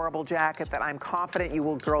an adorable jacket that I'm confident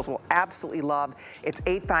you girls will absolutely love. It's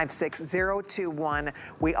 856-021.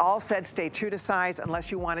 We all said stay true to size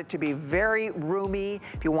unless you want it to be very roomy.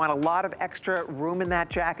 If you want a lot of extra room in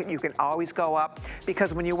that jacket, you can always go up,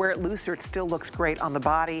 because when you wear it looser, it still looks great on the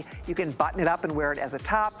body. You can button it up and wear it as a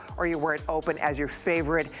top, or you wear it open as your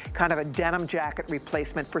favorite kind of a denim jacket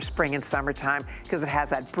replacement for spring and summertime, because it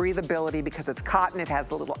has that breathability, because it's cotton. It has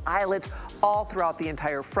the little eyelets all throughout the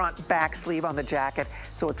entire front, back sleeve on the jacket,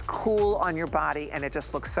 so it's cool on your body, and it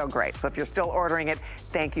just looks so great. So if you're still ordering it,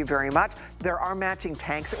 thank you very much. There are matching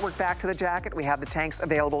tanks that work back to the jacket. We have the tanks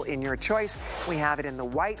available in your choice. We have it in the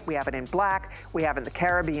white, we have it in black, we have it in the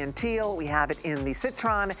Caribbean teal, we have it in the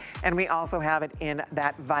citron, and we also have it in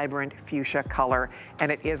that vibrant fuchsia color.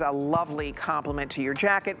 And it is a lovely complement to your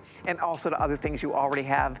jacket, and also to other things you already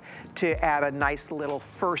have, to add a nice little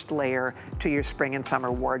first layer to your spring and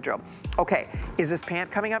summer wardrobe. Okay, is this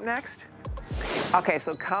pant coming up next? Okay,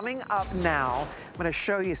 so coming up now, I'm gonna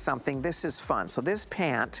show you something. This is fun. So this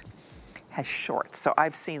pant has shorts. So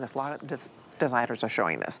I've seen this, a lot of designers are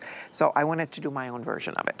showing this. So I wanted to do my own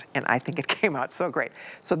version of it, and I think it came out so great.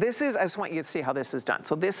 So this is, I just want you to see how this is done.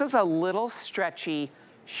 So this is a little stretchy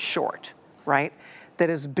short, right? That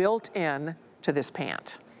is built in to this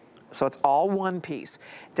pant. So it's all one piece.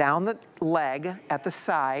 Down the leg at the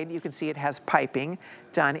side, you can see it has piping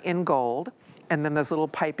done in gold. And then there's little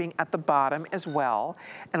piping at the bottom as well.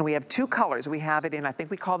 And we have two colors. We have it in, I think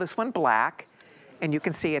we call this one black. And you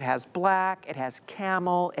can see it has black, it has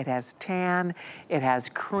camel, it has tan, it has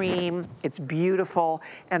cream. It's beautiful.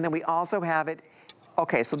 And then we also have it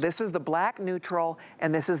Okay, so this is the black neutral,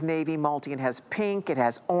 and this is navy multi. It has pink, it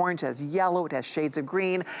has orange, it has yellow, it has shades of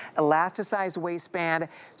green, elasticized waistband,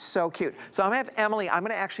 so cute. So I'm gonna have Emily, I'm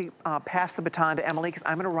gonna actually pass the baton to Emily because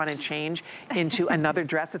I'm gonna run and change into another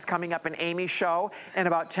dress that's coming up in Amy's show in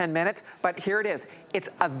about 10 minutes. But here it is. It's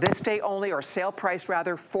a this day only, or sale price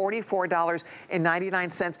rather,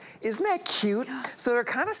 $44.99. Isn't that cute? So they're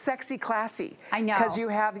kind of sexy, classy. I know. Because you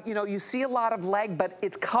have, you know, you see a lot of leg, but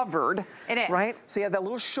it's covered. It is. Right? So you have that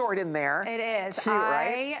little short in there. It is. Cute,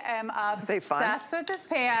 right? I am obsessed with this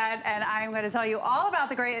pant, and I'm going to tell you all about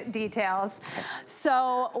the great details.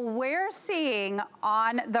 So we're seeing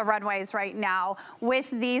on the runways right now with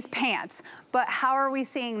these pants, but how are we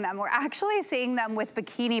seeing them? We're actually seeing them with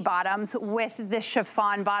bikini bottoms with the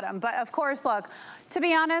chiffon bottom. But of course, look, to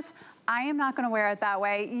be honest, I am not gonna wear it that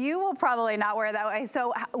way. You will probably not wear it that way.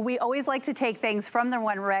 So we always like to take things from the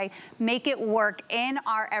runway, make it work in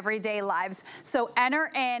our everyday lives. So enter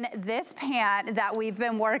in this pant that we've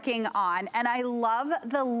been working on. And I love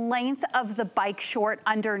the length of the bike short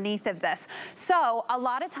underneath of this. So a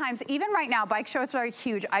lot of times, even right now, bike shorts are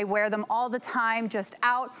huge. I wear them all the time, just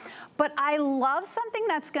out. But I love something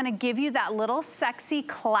that's gonna give you that little sexy,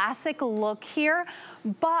 classic look here,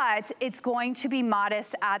 but it's going to be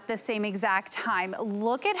modest at the same exact time.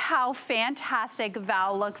 Look at how fantastic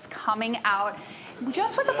Val looks coming out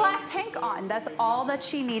just with a black tank on. That's all that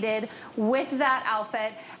she needed with that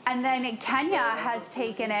outfit. And then Kenya has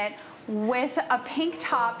taken it with a pink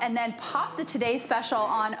top and then popped the Today Special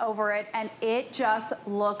on over it, and it just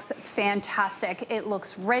looks fantastic. It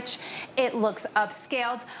looks rich, it looks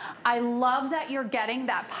upscaled. I love that you're getting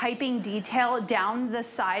that piping detail down the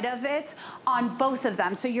side of it on both of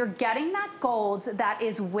them. So you're getting that gold that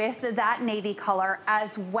is with that navy color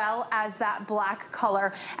as well as that black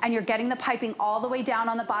color, and you're getting the piping all the way down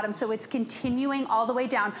on the bottom, so it's continuing all the way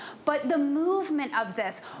down. But the movement of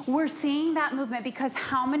this, we're seeing that movement because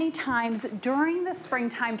how many times during the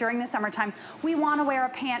springtime, during the summertime, we want to wear a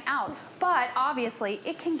pant out, but obviously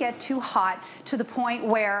it can get too hot to the point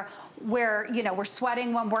where you know, we're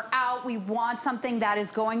sweating when we're out. We want something that is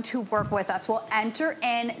going to work with us. We'll enter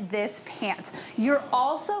in this pant. You're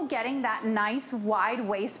also getting that nice wide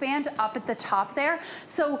waistband up at the top there.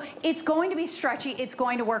 So it's going to be stretchy. It's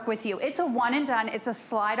going to work with you. It's a one and done. It's a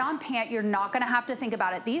slide on pant. You're not going to have to think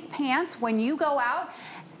about it. These pants, when you go out,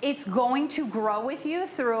 it's going to grow with you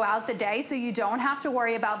throughout the day, so you don't have to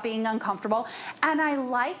worry about being uncomfortable. And I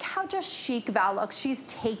like how just chic Val looks. She's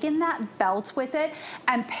taken that belt with it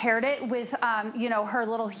and paired it with, you know, her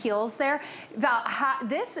little heels there. Val,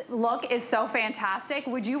 this look is so fantastic.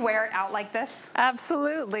 Would you wear it out like this?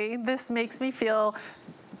 Absolutely. This makes me feel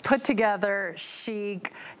put together,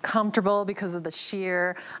 chic, comfortable because of the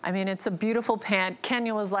sheer. I mean, it's a beautiful pant.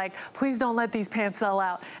 Kenya was like, please don't let these pants sell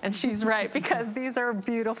out. And she's right, because these are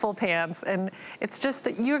beautiful pants. And it's just,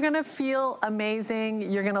 you're gonna feel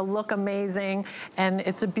amazing, you're gonna look amazing, and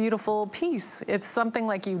it's a beautiful piece. It's something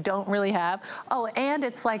like you don't really have. Oh, and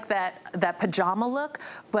it's like that pajama look,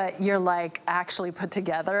 but you're like actually put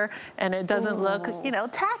together, and it doesn't look, you know,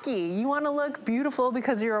 tacky. You wanna look beautiful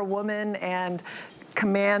because you're a woman and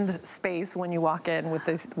command space when you walk in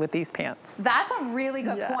with these pants. That's a really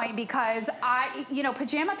good point, because you know,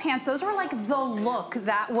 pajama pants, those were like the look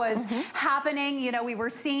that was happening. You know, we were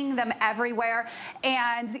seeing them everywhere,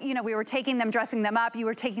 and you know, we were taking them, dressing them up. You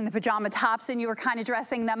were taking the pajama tops and you were kind of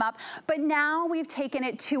dressing them up. But now we've taken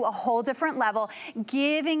it to a whole different level,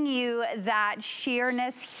 giving you that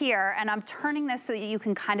sheerness here. And I'm turning this so that you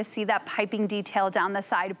can kind of see that piping detail down the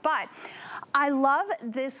side. But I love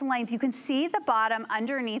this length. You can see the bottom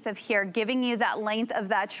underneath of here, giving you that length of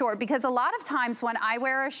that short, because a lot of times when I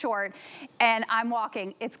wear a short and I'm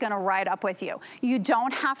walking, it's gonna ride up with you. You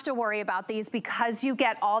don't have to worry about these because you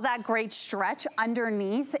get all that great stretch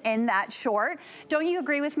underneath in that short. Don't you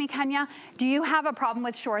agree with me, Kenya? Do you have a problem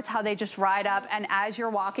with shorts, how they just ride up and as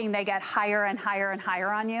you're walking, they get higher and higher and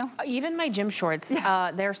higher on you? Even my gym shorts,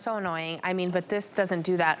 they're so annoying. I mean, but this doesn't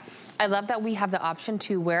do that. I love that we have the option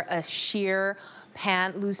to wear a sheer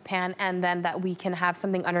pant, loose pant, and then that we can have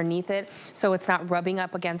something underneath it so it's not rubbing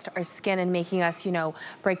up against our skin and making us, you know,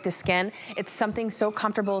 break the skin. It's something so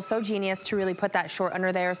comfortable, so genius to really put that short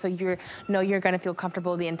under there so you know you're gonna feel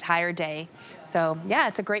comfortable the entire day. So yeah,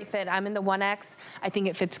 it's a great fit. I'm in the 1X. I think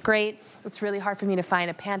it fits great. It's really hard for me to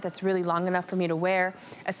find a pant that's really long enough for me to wear,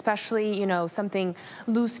 especially, you know, something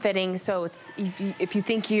loose fitting. So it's, if you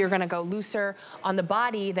think you're gonna go looser on the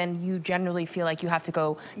body, then you generally feel like you have to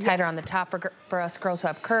go tighter on the top for us girls who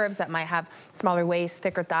have curves that might have smaller waists,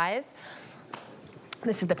 thicker thighs.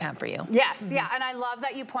 this is the pant for you. Yes, yeah, and I love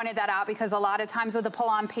that you pointed that out because a lot of times with the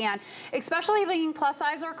pull-on pant, especially being plus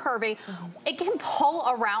size or curvy, it can pull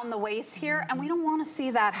around the waist here, and we don't want to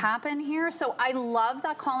see that happen here. So I love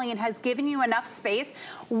that Colleen has given you enough space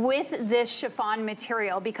with this chiffon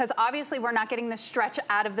material because obviously we're not getting the stretch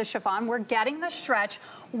out of the chiffon, we're getting the stretch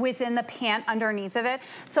within the pant underneath of it.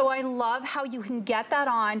 So I love how you can get that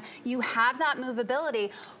on, you have that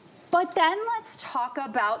movability. But then let's talk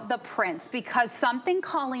about the prints because something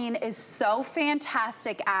Colleen is so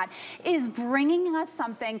fantastic at is bringing us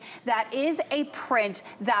something that is a print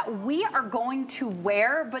that we are going to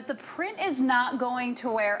wear, but the print is not going to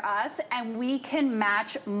wear us and we can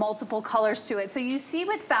match multiple colors to it. So you see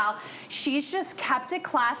with Val, she's just kept it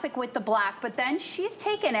classic with the black, but then she's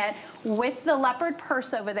taken it with the leopard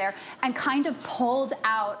purse over there and kind of pulled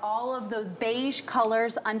out all of those beige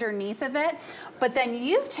colors underneath of it. But then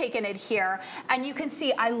you've taken it here and you can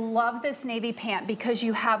see I love this navy pant because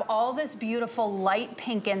you have all this beautiful light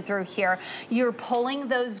pink in through here. You're pulling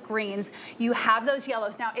those greens, you have those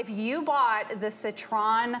yellows. Now if you bought the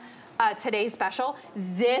Citron today's special,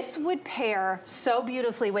 this would pair so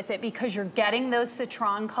beautifully with it because you're getting those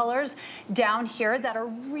citron colors down here that are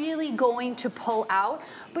really going to pull out,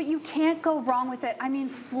 but you can't go wrong with it. I mean,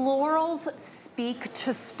 florals speak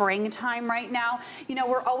to springtime right now. You know,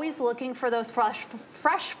 we're always looking for those fresh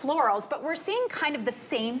florals, but we're seeing kind of the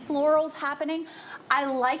same florals happening. I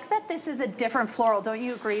like that this is a different floral. Don't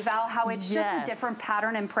you agree, Val? How it's just a different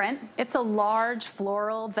pattern and print? It's a large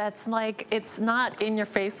floral that's like, it's not in your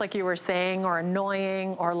face like you were saying, or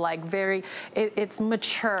annoying, or like very, it's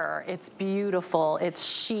mature, it's beautiful, it's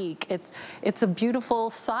chic, it's a beautiful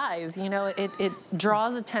size, you know, it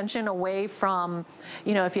draws attention away from,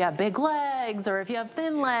 you know, if you have big legs or if you have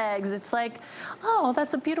thin legs, it's like, oh,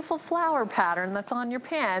 that's a beautiful flower pattern that's on your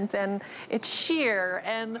pant, and it's sheer,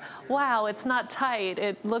 and wow, it's not tight,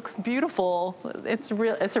 it looks beautiful. It's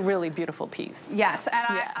a really beautiful piece. Yes, and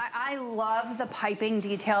I love the piping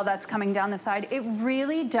detail that's coming down the side. It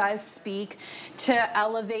really does speak to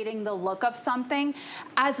elevating the look of something,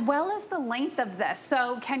 as well as the length of this.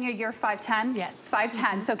 So Kenya, you're 5'10"? Yes.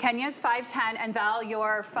 5'10". So Kenya's 5'10", and Val,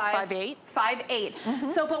 you're 5'8". 5'8".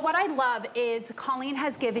 So, but what I love is Colleen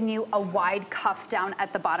has given you a wide cuff down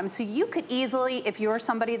at the bottom. So you could easily, if you're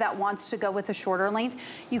somebody that wants to go with a shorter length,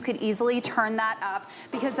 you could easily turn that up,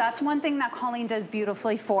 because that's one thing that Colleen does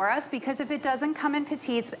beautifully for us, because if it doesn't come in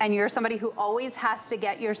petites and you're somebody who always has to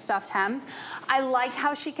get your stuff hemmed, I like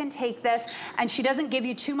how she can take this and she doesn't give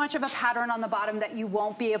you too much of a pattern on the bottom that you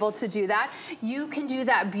won't be able to do that. You can do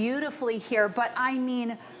that beautifully here, but I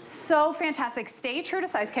mean, so fantastic. Stay true to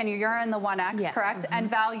size. Kenya, you're in the 1X, correct? And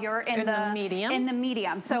Val, you're in the medium. In the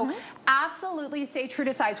medium. So absolutely stay true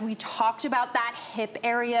to size. We talked about that hip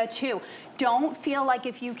area too. Don't feel like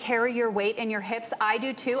if you carry your weight in your hips, I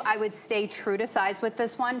do too, I would stay true to size with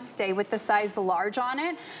this one. Stay with the size large on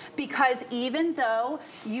it, because even though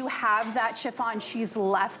you have that chiffon, she's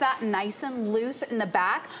left that nice and loose in the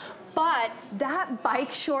back. But that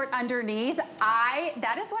bike short underneath,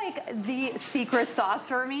 that is like the secret sauce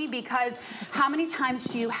for me, because how many times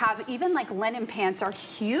do you have, even like linen pants are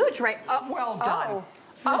huge, right? Well done.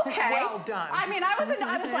 Okay. Well done. I mean, I was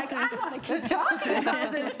like, I want to keep talking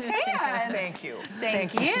about this pants. Thank you.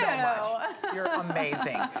 Thank you so much. You're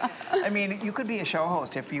amazing. I mean, you could be a show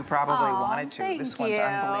host if you probably wanted to. This one's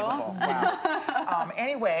unbelievable. Wow.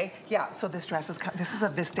 Anyway, yeah, so this dress is, this is a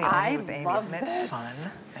This Day Only with Amy, isn't it?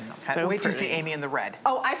 Fun. So wait till you see Amy in the red.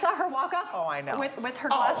 Oh, I saw her walk up. Oh, I know. With her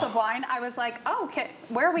glass of wine. I was like, oh, okay,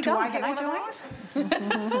 where are we going? Can I join?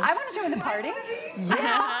 I want to join the party.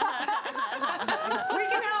 Yeah. We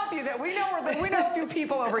can help you. We know a few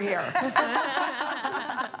people over here.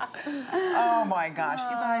 Oh my gosh,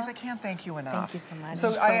 you guys, I can't thank you enough. Thank you so much.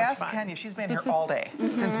 So I asked Kenya, she's been here all day,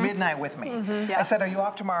 since midnight with me. I said, are you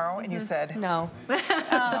off tomorrow? And you said, no.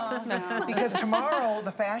 No. Because tomorrow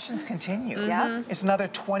the fashions continue. Yeah. It's another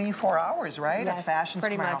 24 hours, right? Yes, of fashions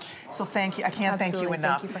pretty tomorrow. much. So thank you. I can't thank you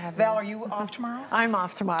enough. Thank you for having Val, me. are you off tomorrow? I'm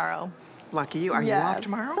off tomorrow. Lucky you. Are you off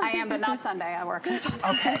tomorrow? I am, but not Sunday. I work Sunday.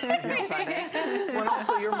 Okay. You're off Sunday. Well,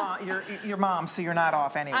 also your mom, so you're not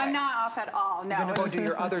off anyway. I'm not off at all. No. You're gonna go do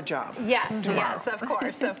your other job. Yes, tomorrow. yes, of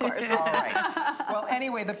course, of course. All right. Well,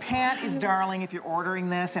 anyway, the pant is darling if you're ordering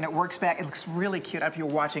this, and it works back. It looks really cute. If you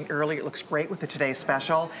were watching earlier, it looks great with the Today's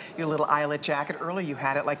Special. Your little eyelet jacket. Earlier you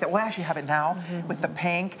had it like that. Well, actually you have it now with the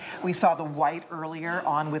pink. We saw the white earlier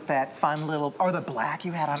on with that fun little, or the black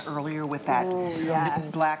you had on earlier with that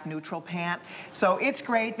black neutral pant. So it's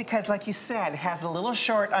great because, like you said, it has a little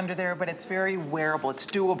short under there, but it's very wearable. It's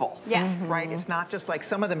doable. Yes. Right? It's not just like,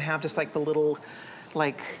 some of them have just like the little,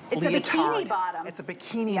 like, it's leotard. a bikini bottom. It's a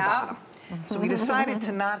bikini bottom. So we decided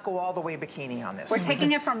to not go all the way bikini on this. We're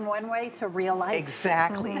taking it from one way to real life.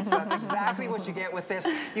 Exactly. So that's exactly what you get with this.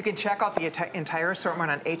 You can check out the entire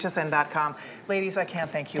assortment on hsn.com. Ladies, I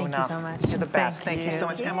can't thank you enough. Thank you so much. You're the best. Thank you so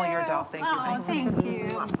much. Emily, you're a doll. Thank you. Oh, thank you.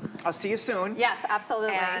 I'll see you soon. Yes,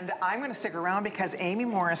 absolutely. And I'm going to stick around because Amy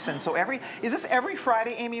Morrison, so is this every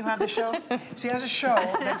Friday, Amy, you have the show? She has a show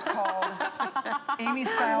that's called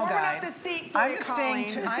Amy's Style Guide. The seat for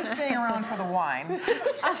I'm staying around for the wine,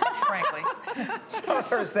 frankly. So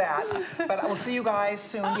there's that. But we'll see you guys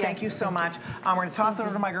soon. Yes. Thank you so much. We're going to toss it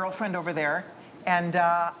over to my girlfriend over there. And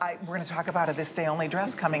we're going to talk about a This Day Only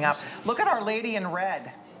dress coming up. Look at our lady in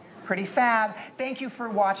red. Pretty fab. Thank you for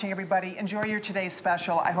watching, everybody. Enjoy your today's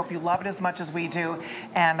special. I hope you love it as much as we do.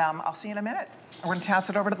 And I'll see you in a minute. We're going to toss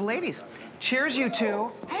it over to the ladies. Cheers, you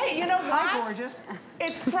two. Hey, you know what? Hi, gorgeous.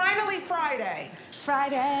 It's finally Friday.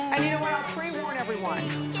 Friday. And you know what? I'll pre-warn everyone.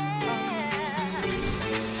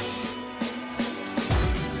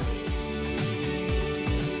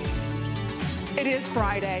 It is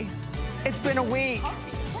Friday. It's been a week.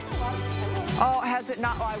 Oh, has it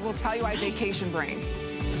not? Oh, I will tell you, I have vacation brain.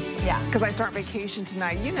 Yeah. Because I start vacation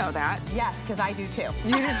tonight. You know that. Yes, because I do too.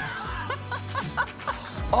 You just...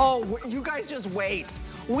 Oh, you guys just wait.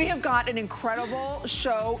 We have got an incredible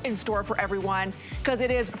show in store for everyone because it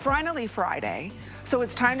is finally Friday. So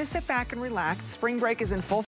it's time to sit back and relax. Spring break is in full